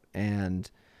out. And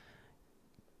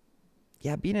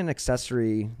yeah, being an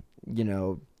accessory,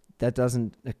 that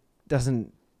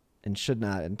doesn't and should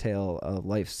not entail a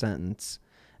life sentence,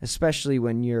 especially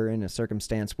when you're in a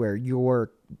circumstance where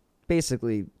you're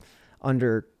basically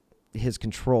under his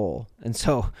control. And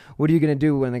so what are you going to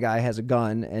do when the guy has a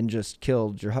gun and just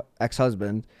killed your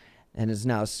ex-husband and is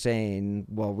now saying,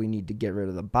 well, we need to get rid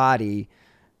of the body?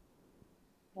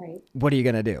 Right. what are you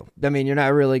going to do? I mean, you're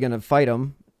not really going to fight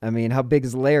him. I mean, how big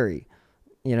is Larry?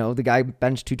 You know, the guy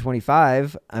bench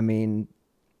 225. I mean,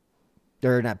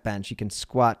 they're not bench. He can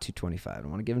squat 225. I don't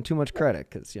want to give him too much credit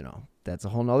because, you know, that's a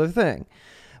whole nother thing.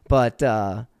 But,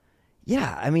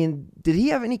 yeah, I mean, did he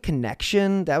have any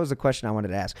connection? That was a question I wanted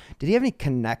to ask. Did he have any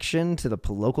connection to the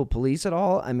local police at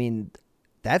all? I mean,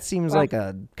 that seems like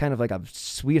a kind of like a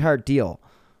sweetheart deal.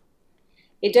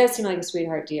 It does seem like a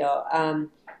sweetheart deal.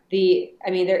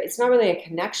 It's not really a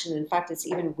connection. In fact, it's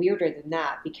even weirder than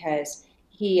that because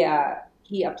he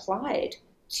applied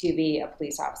to be a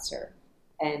police officer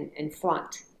and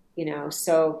flunked, you know.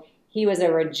 So he was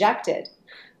a rejected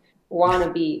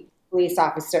wannabe police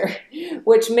officer,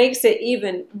 which makes it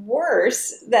even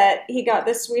worse that he got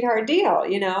this sweetheart deal,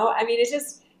 you know. I mean, it's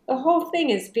just, the whole thing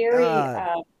is very,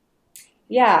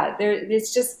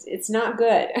 it's not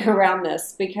good around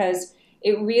this because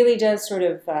it really does sort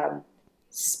of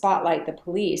spotlight the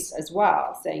police as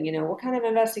well, saying, you know, what kind of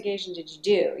investigation did you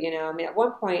do? You know, I mean, at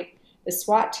one point, the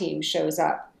SWAT team shows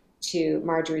up to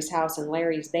Marjorie's house and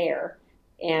Larry's there,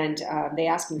 and they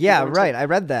ask him. Yeah, right. I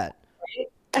read that.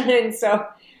 And so,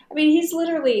 I mean, he's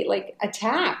literally like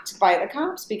attacked by the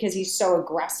cops because he's so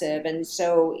aggressive and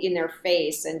so in their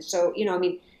face. And so, you know, I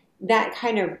mean, that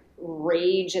kind of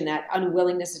rage and that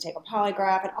unwillingness to take a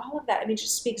polygraph and all of that, I mean,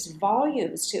 just speaks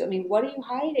volumes to, I mean, what are you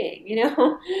hiding? You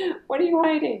know, what are you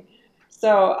hiding?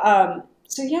 So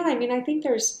yeah, I mean, I think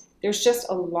there's just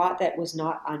a lot that was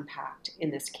not unpacked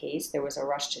in this case. There was a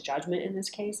rush to judgment in this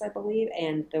case, I believe,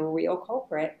 and the real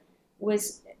culprit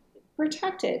was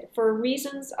protected for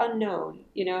reasons unknown,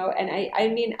 you know, and I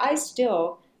mean, I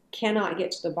still cannot get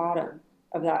to the bottom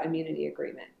of that immunity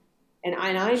agreement. And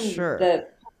I'm sure. The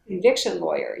conviction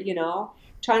lawyer, you know,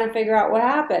 trying to figure out what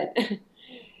happened,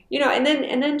 you know, and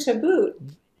then to boot,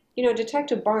 you know,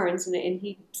 Detective Barnes, and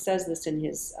he says this in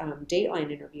his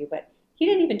Dateline interview, but he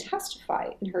didn't even testify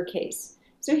in her case.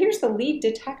 So here's the lead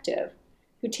detective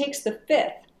who takes the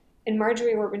fifth in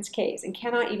Marjorie Orban's case and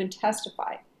cannot even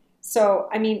testify. So,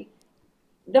 I mean,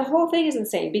 the whole thing is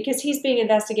insane because he's being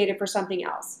investigated for something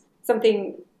else,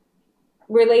 something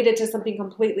related to something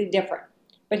completely different.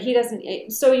 But he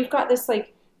doesn't. So you've got this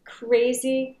like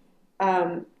crazy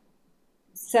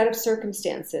set of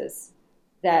circumstances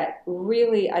that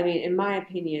really, I mean, in my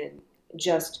opinion,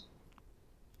 just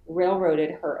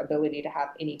railroaded her ability to have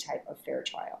any type of fair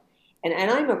trial. And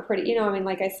I'm a pretty, you know, I mean,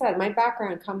 like I said, my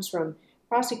background comes from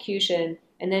prosecution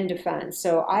and then defense.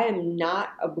 So I am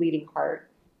not a bleeding heart.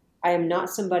 I am not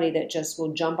somebody that just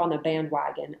will jump on the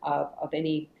bandwagon of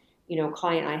any, you know,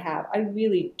 client I have. I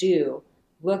really do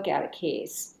look at a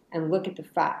case and look at the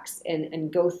facts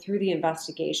and go through the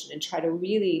investigation and try to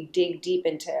really dig deep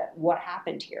into what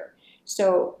happened here.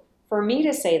 So for me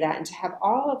to say that and to have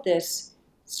all of this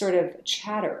sort of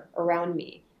chatter around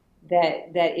me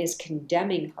that is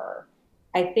condemning her,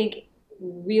 I think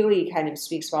really kind of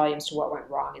speaks volumes to what went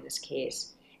wrong in this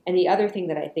case. And the other thing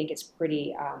that I think is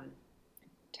pretty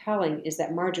telling is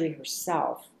that Marjorie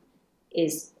herself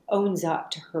owns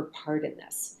up to her part in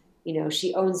this. You know,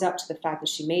 she owns up to the fact that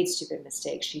she made stupid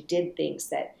mistakes. She did things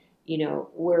that, you know,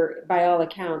 were by all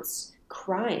accounts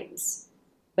crimes,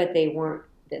 but they weren't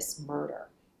this murder.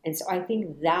 And so I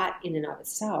think that in and of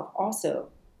itself also,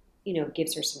 you know,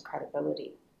 gives her some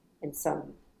credibility and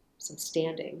some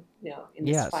standing, you know, in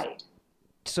this fight.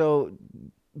 So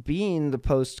being the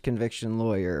post-conviction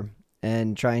lawyer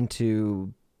and trying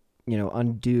to, you know,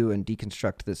 undo and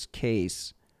deconstruct this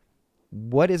case,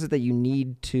 what is it that you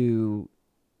need to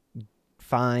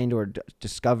find or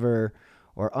discover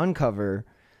or uncover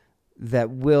that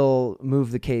will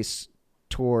move the case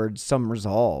towards some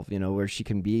resolve, you know, where she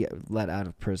can be let out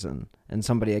of prison and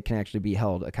somebody can actually be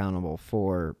held accountable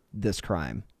for this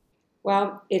crime?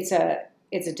 Well, it's a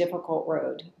difficult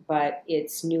road, but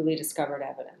it's newly discovered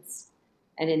evidence.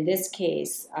 And in this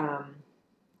case,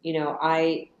 you know,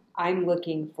 I'm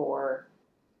looking for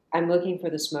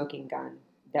the smoking gun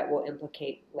that will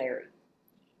implicate Larry.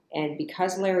 And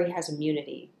because Larry has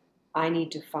immunity, I need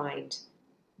to find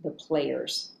the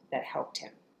players that helped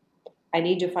him. I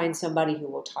need to find somebody who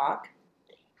will talk.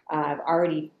 I've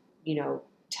already, you know,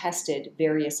 tested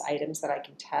various items that I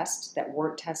can test that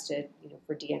weren't tested, you know,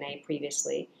 for DNA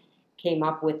previously. Came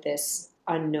up with this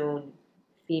unknown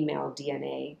female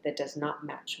DNA that does not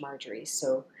match Marjorie's.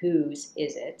 So whose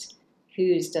is it?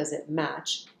 Whose does it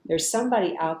match? There's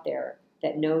somebody out there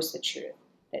that knows the truth,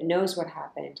 that knows what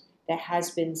happened, that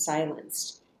has been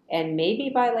silenced, and maybe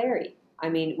by Larry. I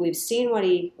mean, we've seen what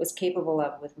he was capable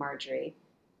of with Marjorie.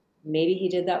 Maybe he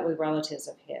did that with relatives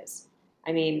of his.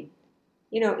 I mean,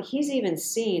 you know, he's even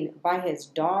seen by his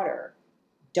daughter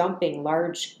dumping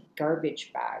large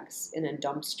garbage bags in a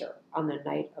dumpster on the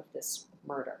night of this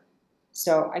murder.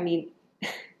 So, I mean,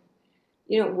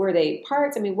 were they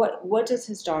parts? I mean, what does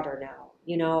his daughter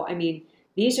know? I mean,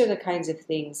 these are the kinds of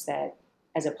things that,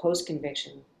 as a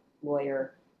post-conviction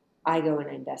lawyer, I go and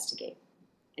I investigate.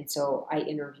 And so I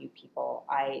interview people.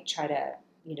 I try to,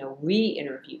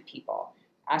 re-interview people,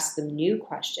 ask them new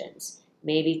questions.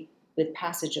 Maybe with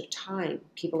passage of time,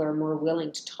 people are more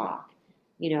willing to talk.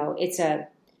 It's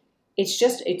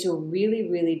a really,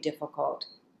 really difficult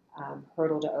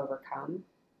hurdle to overcome,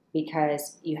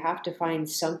 because you have to find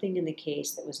something in the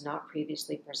case that was not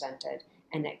previously presented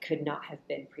and that could not have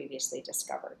been previously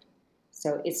discovered.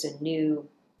 So it's a new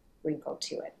wrinkle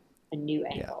to it, a new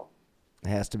angle.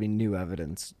 Yeah. It has to be new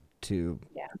evidence to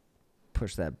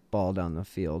push that ball down the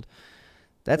field.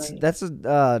 That's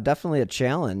definitely a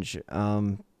challenge.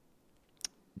 How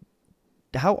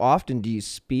often do you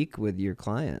speak with your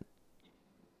client?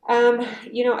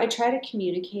 I try to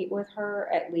communicate with her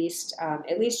at least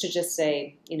to just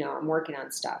say, I'm working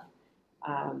on stuff,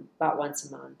 about once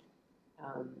a month,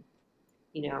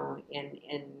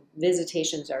 and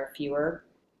visitations are fewer,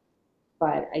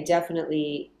 but I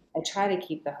try to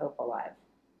keep the hope alive,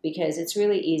 because it's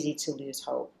really easy to lose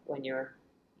hope when you're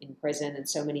in prison and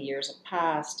so many years have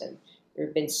passed and there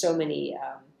have been so many,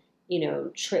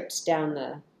 trips down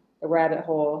the rabbit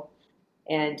hole,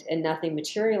 and nothing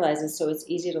materializes. So it's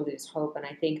easy to lose hope. And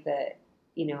I think that,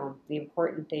 the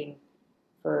important thing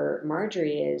for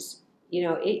Marjorie is,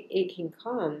 it can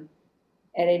come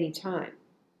at any time.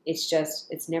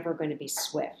 It's never going to be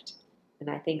swift. And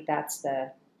I think that's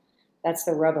the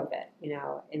rub of it,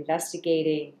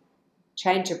 investigating,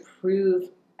 trying to prove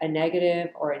a negative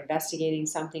or investigating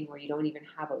something where you don't even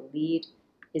have a lead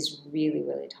is really,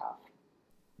 really tough.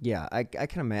 Yeah, I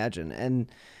can imagine.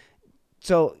 And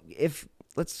so if,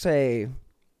 let's say,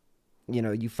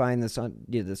 you find this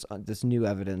new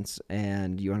evidence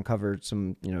and you uncover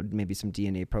some, maybe some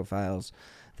DNA profiles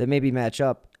that maybe match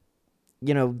up,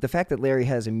 the fact that Larry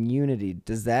has immunity,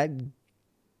 does that,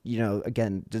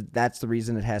 that's the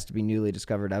reason it has to be newly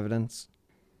discovered evidence?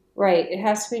 Right. It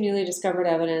has to be newly discovered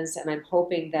evidence. And I'm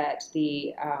hoping that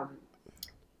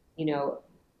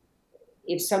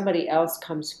if somebody else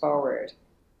comes forward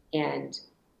and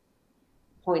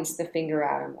points the finger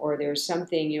at him, or there's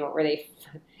something, where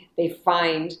they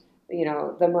find,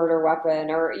 the murder weapon,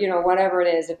 or, whatever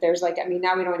it is, if there's now we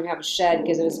don't even have a shed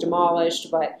because it was demolished,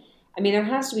 but there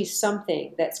has to be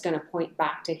something that's going to point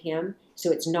back to him.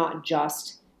 So it's not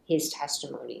just his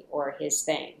testimony or his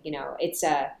thing,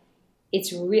 it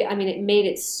made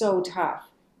it so tough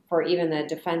for even the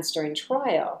defense during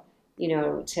trial,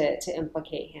 to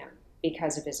implicate him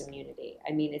because of his immunity.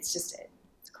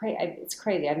 It's crazy. It's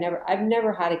crazy. I've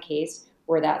never had a case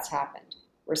where that's happened,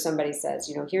 where somebody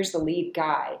says, here's the lead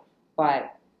guy,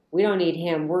 but we don't need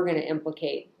him. We're going to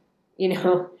implicate,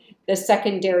 the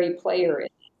secondary player.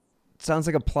 It sounds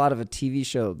like a plot of a TV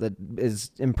show that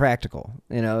is impractical.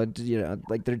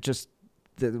 Like they're just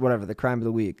the crime of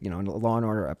the week. A Law and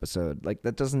Order episode. Like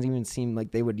that doesn't even seem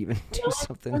like they would even do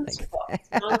something like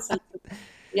that. Nonsensical.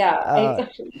 Yeah, I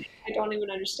don't even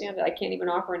understand it. I can't even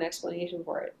offer an explanation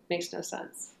for it. It makes no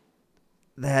sense.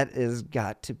 That has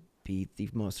got to be the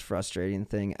most frustrating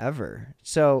thing ever.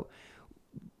 So,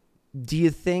 do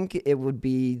you think it would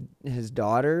be his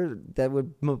daughter that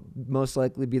would most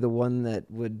likely be the one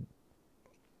that would,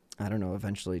 I don't know,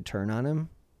 eventually turn on him?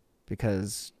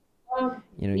 Because,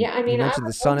 you mentioned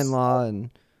the son-in-law,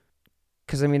 and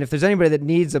because, if there's anybody that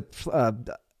needs an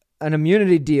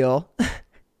immunity deal...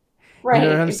 Right, you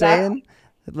know what I'm exactly.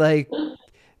 saying?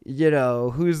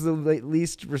 Who's the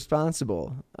least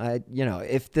responsible?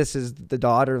 If this is the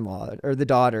daughter-in-law or the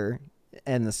daughter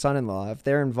and the son-in-law, if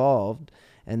they're involved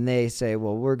and they say,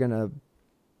 well,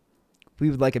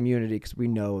 we would like immunity because we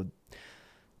know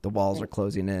the walls are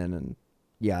closing in and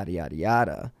yada, yada,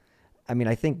 yada.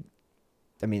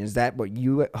 Is that what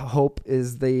you hope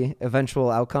is the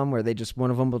eventual outcome, where one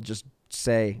of them will just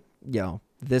say,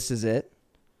 this is it?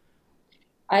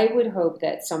 I would hope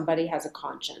that somebody has a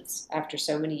conscience after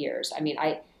so many years.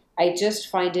 I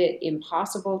just find it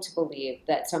impossible to believe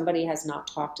that somebody has not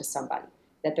talked to somebody,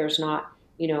 that there's not,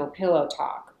 pillow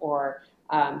talk or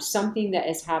something that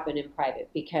has happened in private,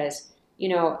 because,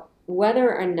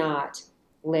 whether or not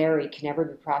Larry can ever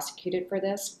be prosecuted for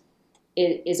this,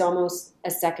 it is almost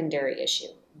a secondary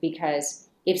issue, because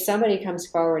if somebody comes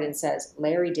forward and says,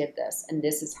 Larry did this, and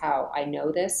this is how I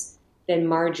know this, then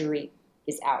Marjorie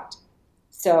is out.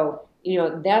 So,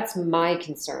 that's my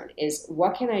concern, is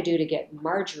what can I do to get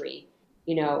Marjorie,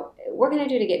 what can I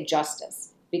do to get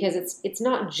justice? Because it's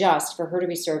not just for her to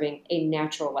be serving a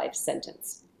natural life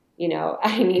sentence.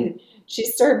 I mean, she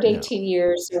served 18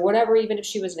 years or whatever, even if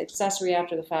she was an accessory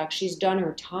after the fact, she's done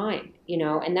her time,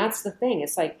 and that's the thing.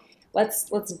 It's like,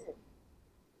 let's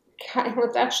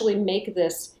actually make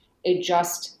this a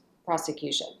just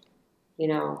prosecution.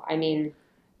 I mean,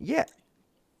 Yeah,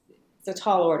 it's a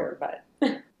tall order, but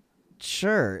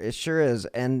sure. It sure is.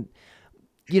 And,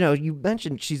 you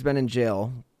mentioned she's been in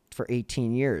jail for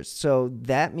 18 years. So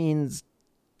that means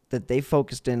that they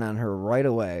focused in on her right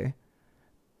away,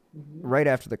 right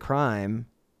after the crime.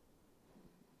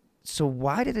 So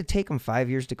why did it take them 5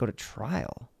 years to go to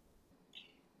trial?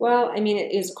 well, I mean,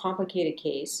 it is a complicated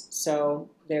case, so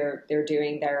they're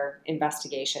doing their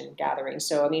investigation gathering.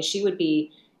 So, I mean, she would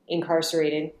be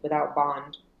incarcerated without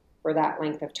bond for that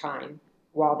length of time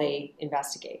while they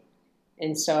investigate.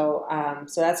 And so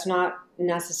that's not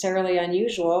necessarily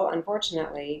unusual,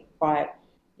 unfortunately, but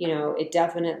it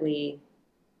definitely,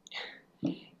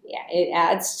 yeah, it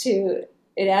adds to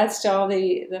all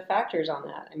the factors on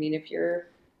that. I mean, if you're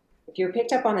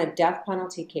picked up on a death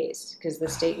penalty case because the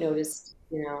state noticed,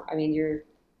 I mean, you're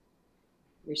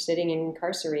sitting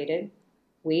incarcerated,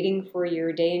 waiting for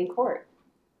your day in court.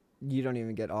 You don't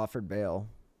even get offered bail.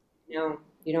 No,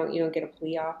 you don't get a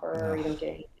plea offer. You don't get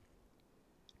anything.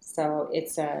 So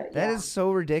it's That yeah. is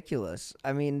so ridiculous.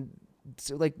 I mean,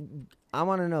 so I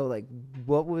want to know,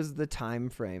 what was the time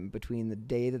frame between the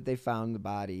day that they found the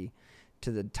body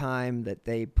to the time that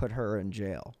they put her in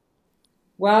jail?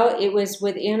 Well, it was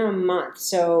within a month.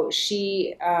 So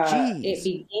Jeez.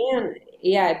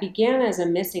 it began as a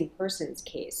missing persons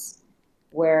case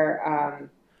where, I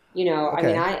mean,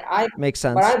 Okay. I Makes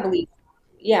sense. what I believe,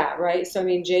 yeah, right. So, I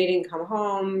mean, Jay didn't come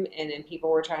home and then people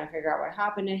were trying to figure out what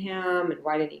happened to him and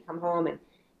why didn't he come home? And,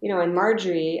 and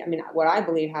Marjorie, I mean, what I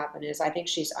believe happened is I think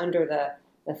she's under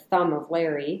the thumb of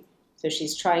Larry. So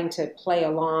she's trying to play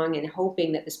along and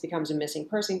hoping that this becomes a missing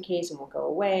person case and will go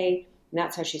away. And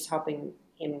that's how she's helping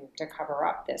him to cover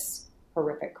up this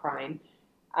horrific crime.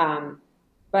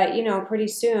 But, pretty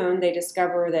soon they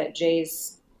discover that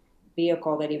Jay's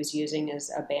vehicle that he was using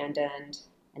is abandoned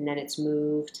and then it's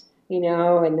moved,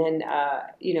 and then,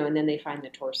 and then they find the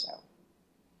torso.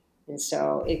 And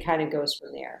so it kind of goes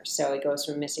from there. So it goes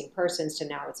from missing persons to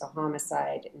now it's a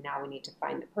homicide. And now we need to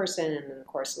find the person. And then, of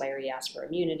course, Larry asks for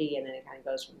immunity, and then it kind of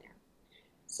goes from there.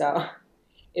 So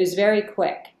it was very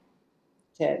quick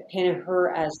to pin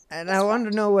her as. And I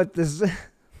want to know what this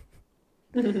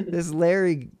this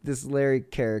Larry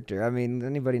character. I mean,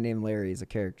 anybody named Larry is a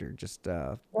character. Just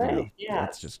Right, yeah.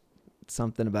 That's just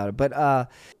something about it. But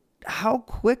how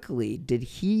quickly did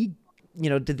he?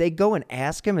 Did they go and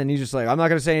ask him, and he's just like, I'm not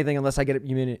going to say anything unless I get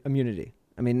immunity?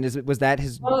 I mean, was that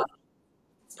his? Well,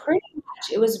 pretty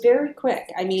much. It was very quick.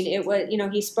 I mean, it was,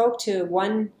 he spoke to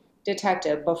one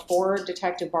detective before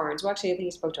Detective Barnes. Well, actually, I think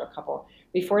he spoke to a couple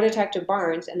before Detective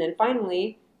Barnes. And then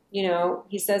finally,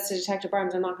 he says to Detective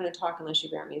Barnes, I'm not going to talk unless you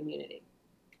grant me immunity.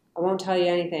 I won't tell you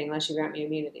anything unless you grant me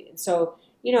immunity. And so,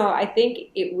 I think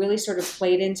it really sort of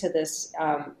played into this,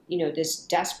 this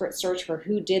desperate search for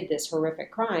who did this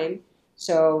horrific crime.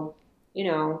 So,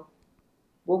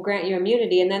 we'll grant you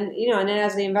immunity. And then, and then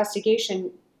as the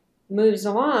investigation moves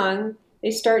along,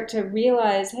 they start to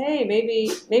realize, hey,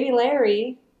 maybe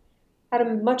Larry had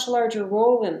a much larger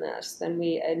role in this than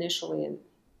we initially,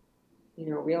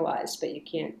 realized. But you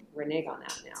can't renege on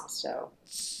that now.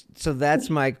 So that's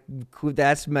my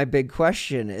big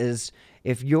question is,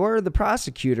 if you're the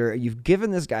prosecutor, you've given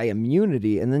this guy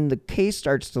immunity, and then the case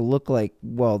starts to look like,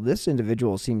 well, this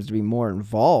individual seems to be more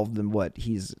involved than what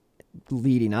he's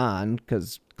leading on,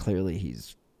 because clearly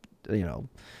he's,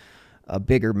 a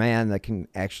bigger man that can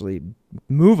actually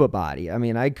move a body. I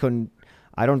mean, I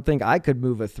don't think I could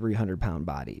move a 300-pound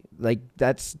body.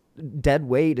 That's dead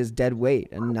weight is dead weight,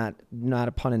 and not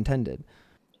a pun intended.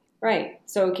 Right.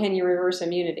 So can you reverse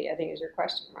immunity? I think is your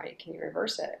question, right? Can you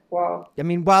reverse it? Well, I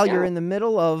mean, while you're in the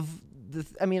middle of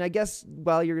I guess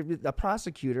while you're a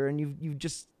prosecutor and you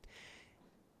just,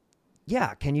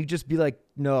 can you just be like,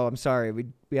 no, I'm sorry,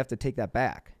 we have to take that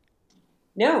back?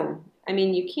 No, I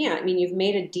mean, you can't. I mean, you've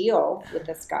made a deal with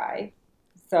this guy,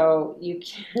 so you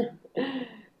can't,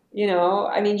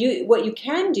 I mean, what you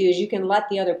can do is you can let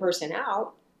the other person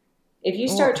out. If you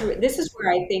start this is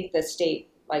where I think the state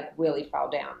really fell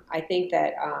down. I think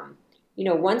that,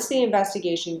 once the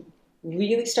investigation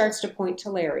really starts to point to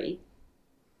Larry,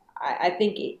 I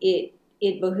think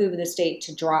it behooved the state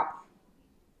to drop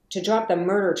the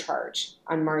murder charge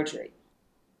on Marjorie,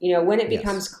 when it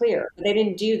becomes clear. But they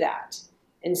didn't do that.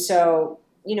 And so,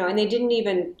 and they didn't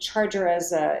even charge her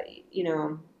as they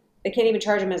can't even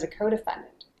charge him as a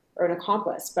co-defendant or an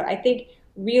accomplice. But I think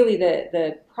really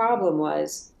the problem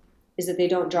is is that they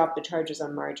don't drop the charges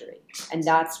on Marjorie. And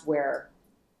that's where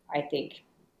I think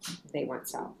they went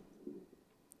south.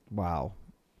 Wow.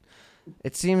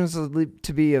 It seems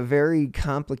to be a very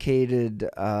complicated,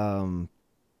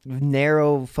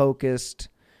 narrow-focused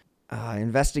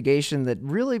investigation that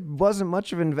really wasn't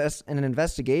much of an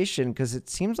investigation, because it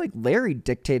seems like Larry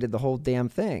dictated the whole damn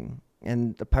thing.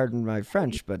 And pardon my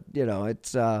French, but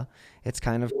it's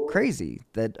kind of crazy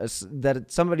that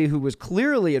that somebody who was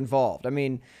clearly involved. I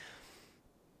mean,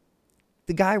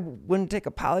 the guy wouldn't take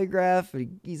a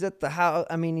polygraph. He's at the house.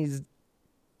 I mean, he's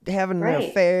having an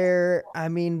affair. I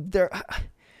mean,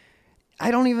 I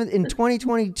don't even, in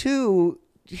 2022,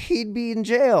 he'd be in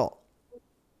jail.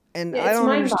 And I don't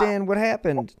understand what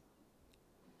happened.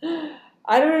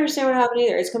 I don't understand what happened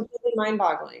either. It's completely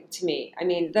mind-boggling to me. I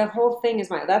mean, the whole thing is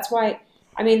that's why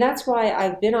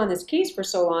I've been on this case for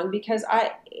so long, because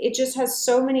it just has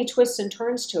so many twists and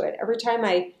turns to it. Every time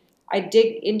I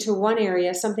dig into one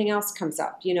area, something else comes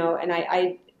up,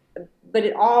 and but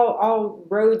it all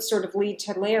roads sort of lead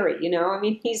to Larry, I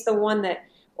mean, he's the one that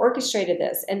orchestrated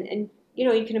this. And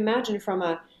you can imagine from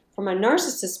a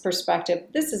narcissist perspective,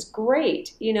 this is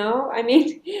great, I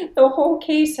mean, the whole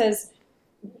case has,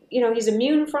 he's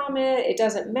immune from it. It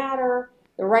doesn't matter.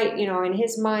 The right, in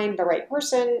his mind, the right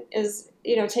person is,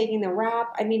 taking the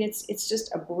rap. I mean, it's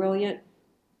just a brilliant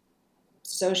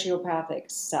sociopathic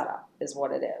setup is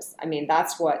what it is. I mean,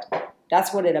 that's what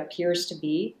it appears to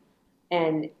be.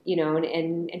 And,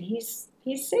 and he's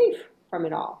safe from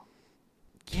it all.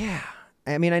 Yeah.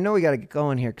 I mean, I know we got to get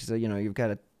going here because, you've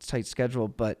got a tight schedule,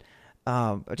 but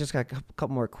I just got a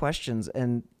couple more questions.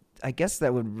 And I guess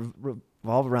that would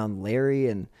revolve around Larry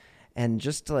and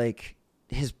just like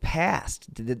his past.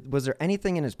 Was there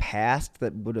anything in his past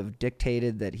that would have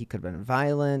dictated that he could have been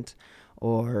violent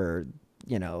or,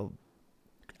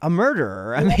 a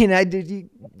murderer? I mean, like the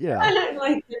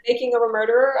making of a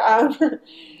murderer.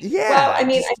 Yeah. Well, I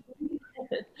mean,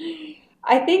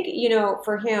 I think,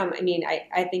 for him, I mean,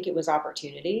 I think it was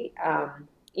opportunity.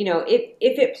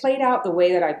 If it played out the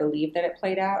way that I believe that it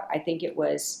played out, I think it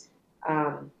was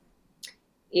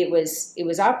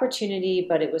opportunity,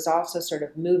 but it was also sort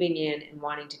of moving in and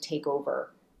wanting to take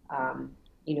over,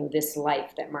 this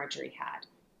life that Marjorie had.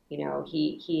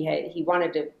 He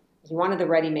wanted the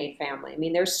ready-made family. I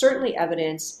mean, there's certainly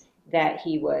evidence that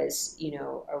he was,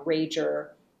 a rager,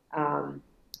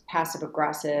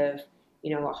 passive-aggressive,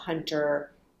 a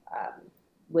hunter,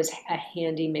 was a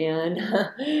handyman,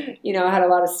 had a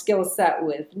lot of skill set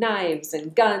with knives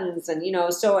and guns.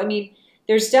 And, so, I mean,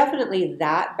 there's definitely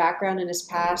that background in his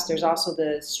past. There's also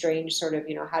the strange sort of,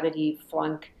 how did he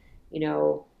flunk,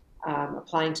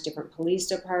 applying to different police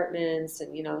departments.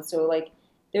 And, so like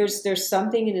there's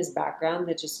something in his background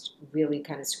that just really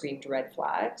kind of screamed red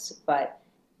flags. But,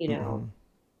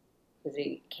 was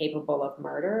he capable of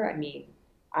murder? I mean,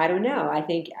 I don't know. I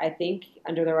think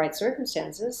under the right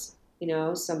circumstances,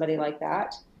 somebody like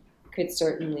that could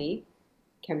certainly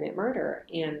commit murder.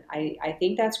 And I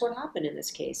think that's what happened in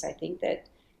this case. I think that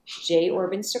Jay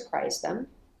Orban surprised them.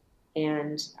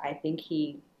 And I think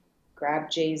he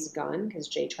grabbed Jay's gun because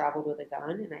Jay traveled with a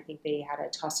gun. And I think they had a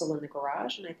tussle in the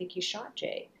garage. And I think he shot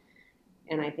Jay.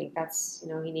 And I think that's,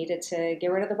 he needed to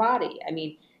get rid of the body. I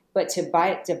mean, but to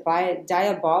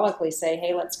diabolically say,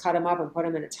 hey, let's cut him up and put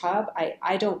him in a tub.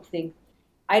 I don't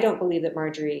believe that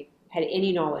Marjorie had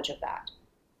any knowledge of that.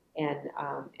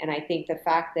 And I think the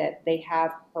fact that they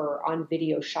have her on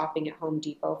video shopping at Home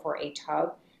Depot for a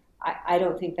tub, I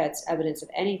don't think that's evidence of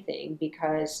anything,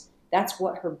 because that's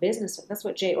what her business, that's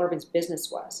what Jay Orban's business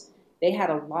was. They had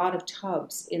a lot of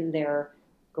tubs in their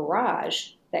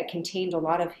garage that contained a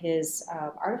lot of his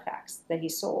artifacts that he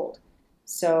sold.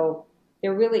 So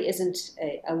there really isn't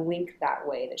a link that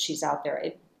way that she's out there.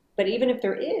 But even if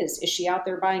there is she out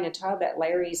there buying a tub at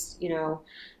Larry's,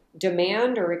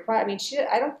 demand or require? I mean,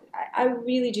 I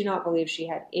really do not believe she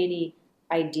had any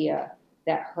idea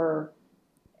that her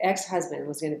ex-husband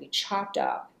was going to be chopped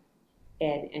up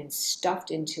and stuffed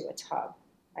into a tub.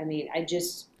 I mean,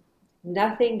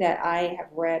 nothing that I have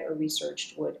read or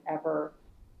researched would ever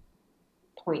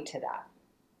point to that.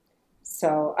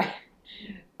 So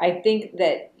I think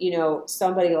that,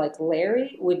 somebody like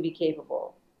Larry would be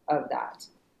capable of that,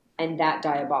 and that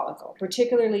diabolical,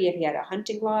 particularly if he had a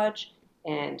hunting lodge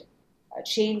and a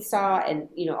chainsaw and,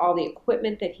 all the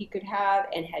equipment that he could have,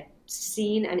 and had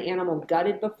seen an animal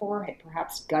gutted before, had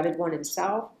perhaps gutted one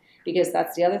himself, because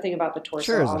that's the other thing about the torso,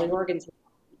 sure, all the organs.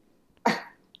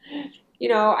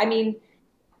 I mean,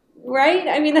 right?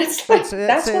 I mean, that's what. Say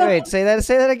that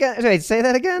again. Wait, say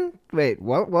that again. Wait,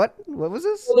 what was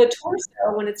this? Well, the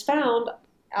torso, when it's found,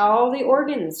 all the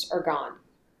organs are gone.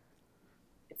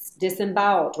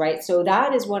 disemboweled, right? So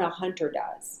that is what a hunter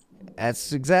does.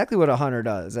 That's exactly what a hunter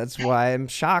does. That's why I'm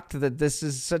shocked that this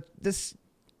is such this.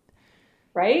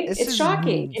 Right? This It's is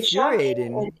shocking. It's shocking.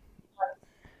 infuriating. And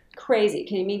crazy.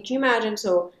 Can you imagine?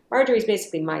 So Marjorie's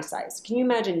basically my size. Can you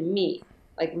imagine me,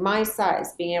 like my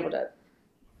size, being able to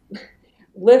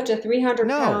lift a 300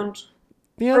 No. pound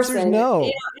The answer is person? no.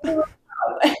 You know,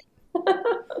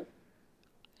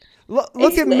 Look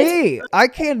It's- at me. I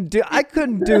couldn't do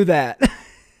that.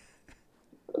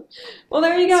 well,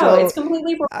 there you go. So, It's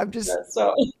completely I'm just.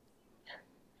 so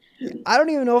I don't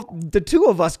even know if the two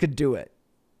of us could do it.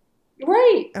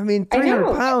 right. I mean, I 300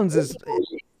 know. pounds is.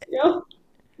 You know?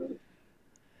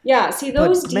 Yeah. See,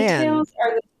 those But, man. details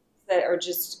are the things that are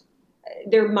just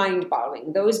they're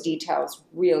mind-boggling. Those details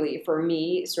really, for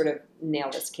me, sort of nail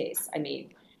this case. I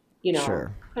mean, you know,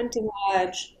 Sure. hunting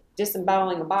lodge,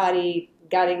 disemboweling a body,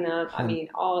 gutting them. I mean,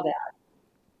 all of that.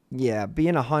 Yeah,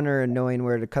 being a hunter and knowing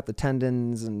where to cut the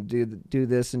tendons and do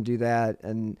this and do that,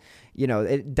 and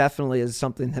it definitely is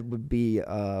something that would be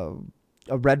a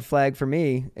red flag for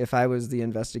me if I was the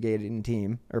investigating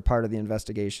team or part of the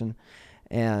investigation,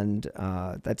 and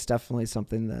that's definitely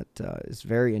something that is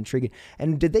very intriguing.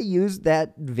 And did they use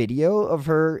that video of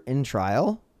her in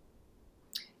trial?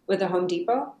 With the Home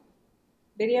Depot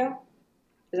video?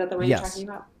 Is that the one you're Yes. talking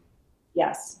about?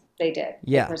 Yes, they did.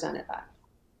 Yeah. They presented that.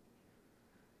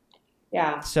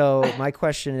 Yeah. So my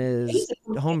question is,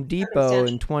 Home Depot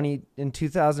in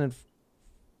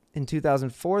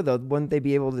 2004 though, wouldn't they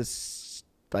be able to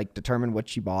determine what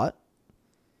she bought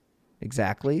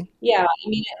exactly? Yeah, I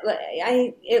mean,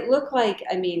 it looked like,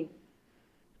 I mean,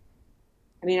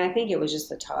 I think it was just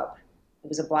the tub. It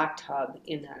was a black tub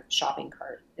in a shopping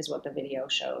cart is what the video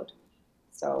showed.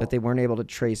 So, But they weren't able to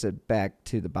trace it back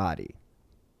to the body.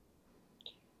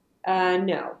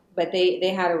 no, but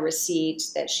they had a receipt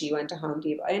that she went to Home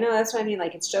Depot. I know, that's what I mean.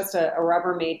 Like, it's just a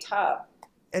Rubbermaid tub,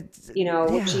 It's,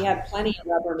 which she yeah, had plenty of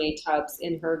Rubbermaid tubs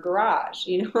in her garage,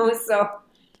 so.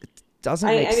 doesn't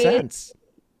I make mean, sense.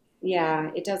 Yeah,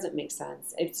 it doesn't make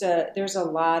sense. There's a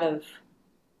lot of,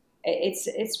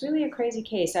 it's really a crazy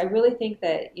case. I really think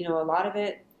that, a lot of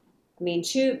it, I mean,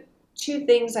 two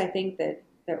things I think that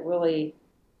really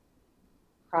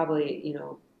probably,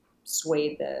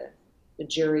 swayed the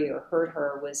jury or hurt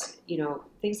her was,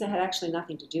 things that had actually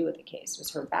nothing to do with the case. It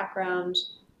was her background,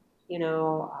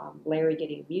 Larry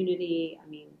getting immunity. I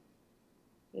mean,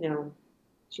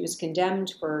 she was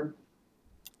condemned for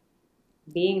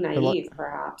being naive,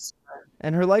 perhaps.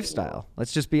 And her lifestyle.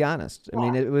 Let's just be honest. I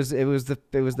mean, it was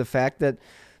the fact that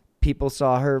people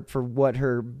saw her for what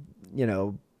her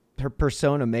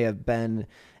persona may have been,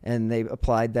 and they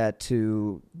applied that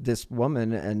to this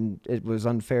woman, and it was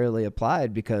unfairly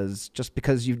applied because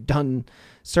you've done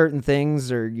certain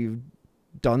things or you've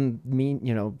done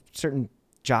certain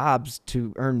jobs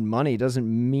to earn money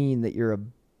doesn't mean that you're a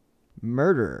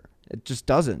murderer. It just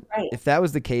doesn't. Right. If that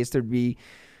was the case, there'd be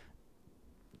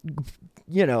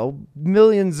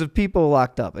millions of people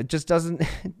locked up. It just doesn't.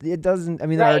 It doesn't. I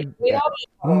mean, Right. there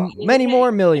are many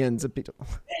more millions of people.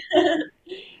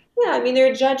 Yeah, I mean,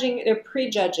 they're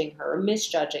prejudging her,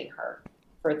 misjudging her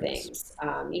for things.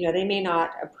 They may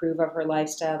not approve of her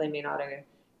lifestyle. They may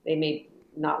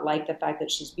not like the fact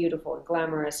that she's beautiful and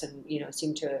glamorous and,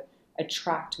 seem to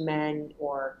attract men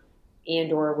or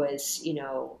was,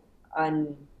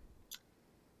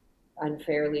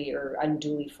 unfairly or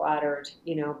unduly flattered,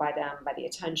 by them, by the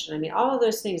attention. I mean, all of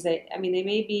those things they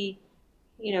may be,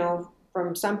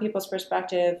 from some people's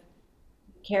perspective,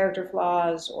 character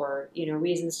flaws or,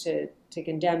 reasons to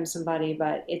condemn somebody,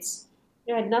 but it's,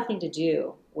 had nothing to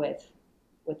do with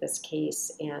this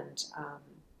case. And,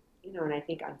 and I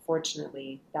think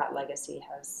unfortunately that legacy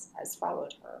has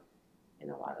followed her in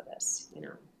a lot of this,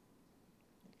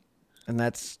 And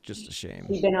that's just a shame.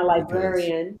 She's been a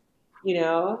librarian.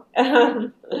 I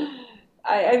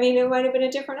mean, it might have been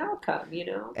a different outcome,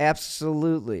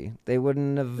 Absolutely. They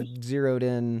wouldn't have zeroed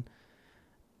in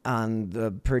on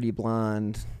the pretty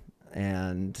blonde,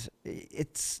 and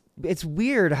it's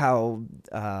weird how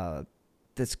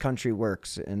this country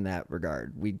works in that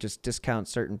regard. We just discount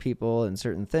certain people and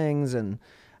certain things, and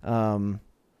I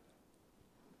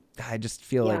just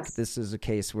feel like this is a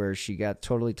case where she got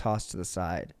totally tossed to the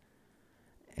side,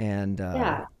 and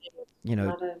not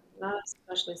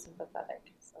especially sympathetic.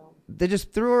 So they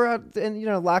just threw her out and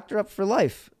locked her up for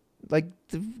life. Like,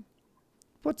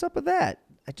 what's up with that?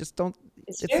 I just don't.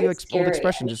 It's the old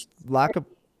expression. Just lock up.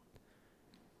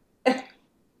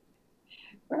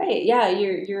 Right. Yeah. I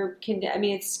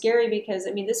mean, it's scary because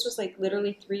this was like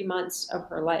literally 3 months of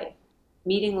her life.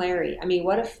 Meeting Larry. I mean,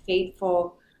 what a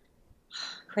fateful,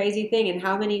 crazy thing, and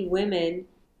how many women,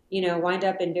 wind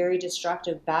up in very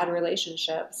destructive, bad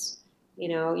relationships.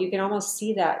 You can almost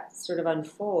see that sort of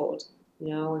unfold,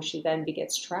 where she then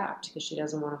gets trapped because she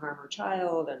doesn't want to harm her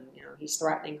child, and, he's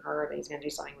threatening her that he's going to do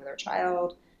something with her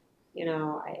child.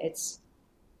 It's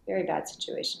a very bad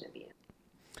situation to be in.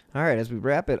 All right, as we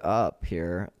wrap it up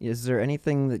here, is there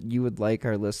anything that you would like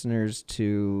our listeners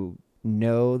to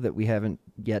know that we haven't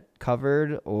yet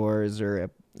covered, or is there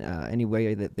any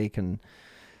way that they can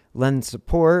lend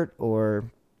support, or,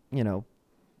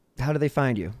 how do they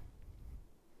find you?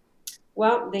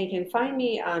 Well, they can find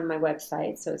me on my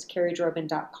website, so it's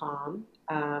carriedrobin.com.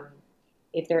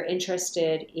 If they're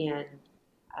interested in,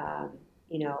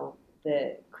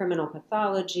 the criminal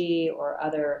pathology or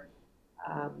other,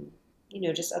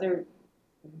 just other,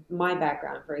 my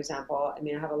background, for example. I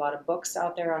have a lot of books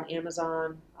out there on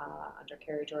Amazon under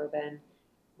Carrie Drobin,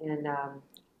 and I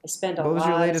spent a lot of time. What was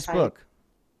your latest book?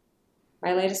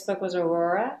 My latest book was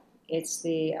Aurora. It's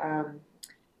the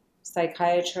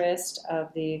psychiatrist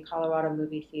of the Colorado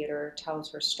Movie Theater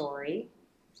tells her story.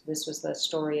 So this was the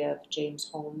story of James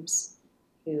Holmes,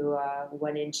 who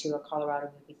went into a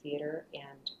Colorado movie theater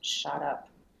and shot up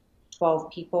 12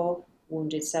 people,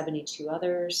 wounded 72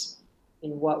 others,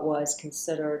 in what was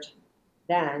considered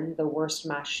then the worst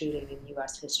mass shooting in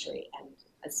U.S. history. And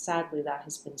sadly, that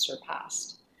has been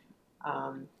surpassed.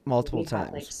 Multiple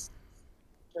times.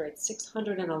 We're at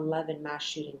 611 mass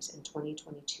shootings in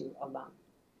 2022 alone.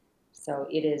 So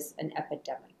it is an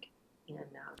epidemic. And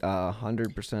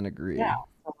 100% agree. Yeah.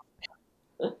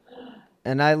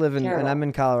 And I'm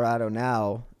in Colorado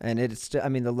now, and it's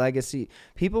the legacy.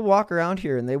 People walk around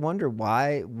here and they wonder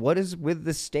what is with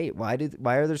the state? Why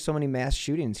are there so many mass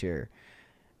shootings here?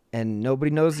 And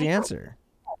nobody knows the answer.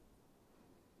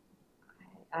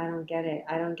 I don't get it.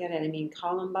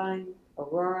 Columbine,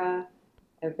 Aurora,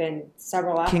 there have been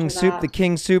several after that. The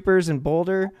King Soopers in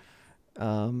Boulder.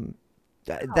 All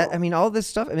this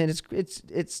stuff.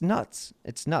 It's nuts.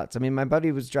 It's nuts. My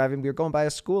buddy was driving. We were going by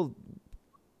a school,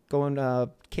 going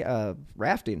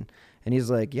rafting, and he's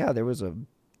like, "Yeah, there was a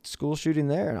school shooting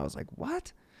there," and I was like,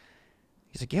 "What?"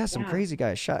 He's like, "Yeah, some crazy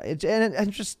guy shot." And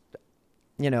just,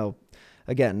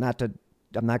 again,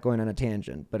 I'm not going on a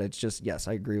tangent, but it's just, yes,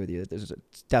 I agree with you that it's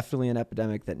definitely an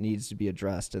epidemic that needs to be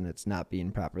addressed, and it's not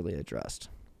being properly addressed.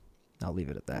 I'll leave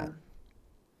it at that.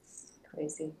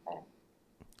 Crazy. But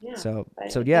yeah. So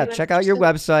check out your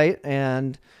website.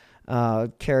 And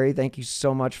Carrie, thank you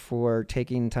so much for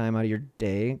taking time out of your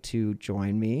day to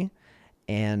join me.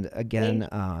 And again,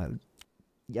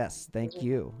 yes, thank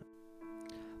you.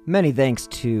 Many thanks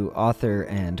to author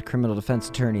and criminal defense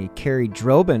attorney Carrie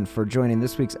Drobin for joining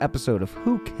this week's episode of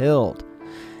Who Killed.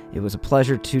 It was a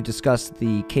pleasure to discuss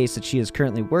the case that she is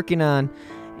currently working on.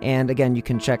 And again, you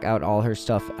can check out all her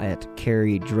stuff at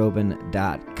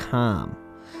carriedrobin.com.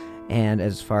 And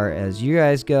as far as you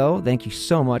guys go, thank you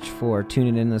so much for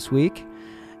tuning in this week.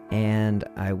 And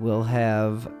I will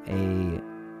have a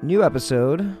new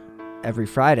episode every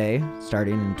Friday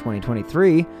starting in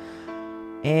 2023.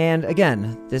 And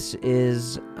again, this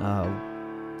is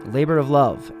labor of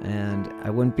love, and I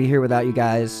wouldn't be here without you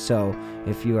guys. So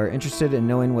if you are interested in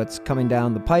knowing what's coming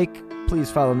down the pike,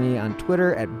 please follow me on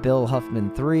Twitter at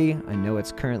BillHuffman3. I know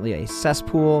it's currently a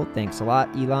cesspool. Thanks a lot,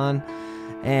 Elon.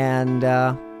 And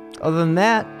other than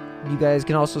that, you guys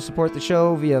can also support the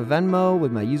show via Venmo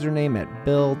with my username at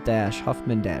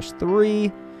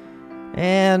Bill-Huffman-3.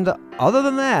 And other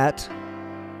than that,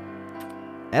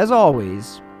 as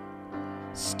always,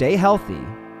 stay healthy,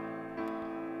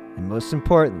 and most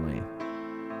importantly,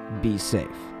 be safe.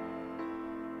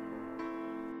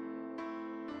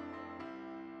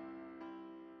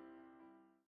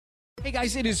 Hey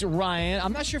guys, it is Ryan.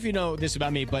 I'm not sure if you know this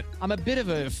about me, but I'm a bit of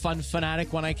a fun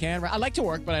fanatic when I can. I like to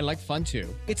work, but I like fun too.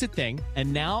 It's a thing.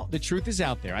 And now the truth is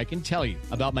out there. I can tell you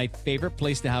about my favorite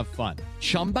place to have fun.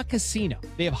 Chumba Casino.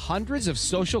 They have hundreds of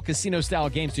social casino style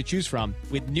games to choose from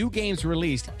with new games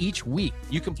released each week.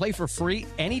 You can play for free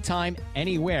anytime,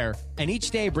 anywhere. And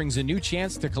each day brings a new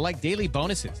chance to collect daily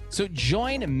bonuses. So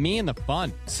join me in the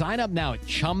fun. Sign up now at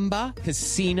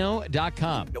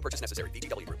ChumbaCasino.com. No purchase necessary.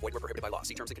 VGW. Void where prohibited by law.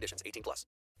 See terms and conditions. 18+.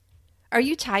 Are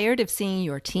you tired of seeing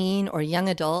your teen or young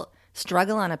adult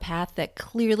struggle on a path that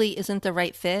clearly isn't the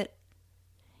right fit?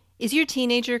 Is your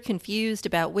teenager confused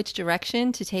about which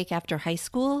direction to take after high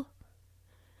school?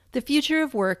 The future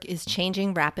of work is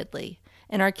changing rapidly,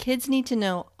 and our kids need to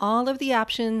know all of the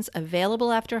options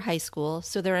available after high school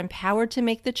so they're empowered to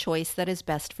make the choice that is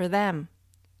best for them.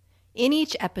 In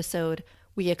each episode,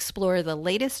 we explore the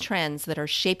latest trends that are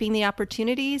shaping the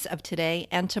opportunities of today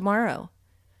and tomorrow.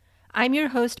 I'm your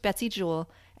host, Betsy Jewell,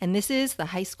 and this is the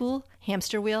High School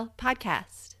Hamster Wheel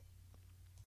Podcast.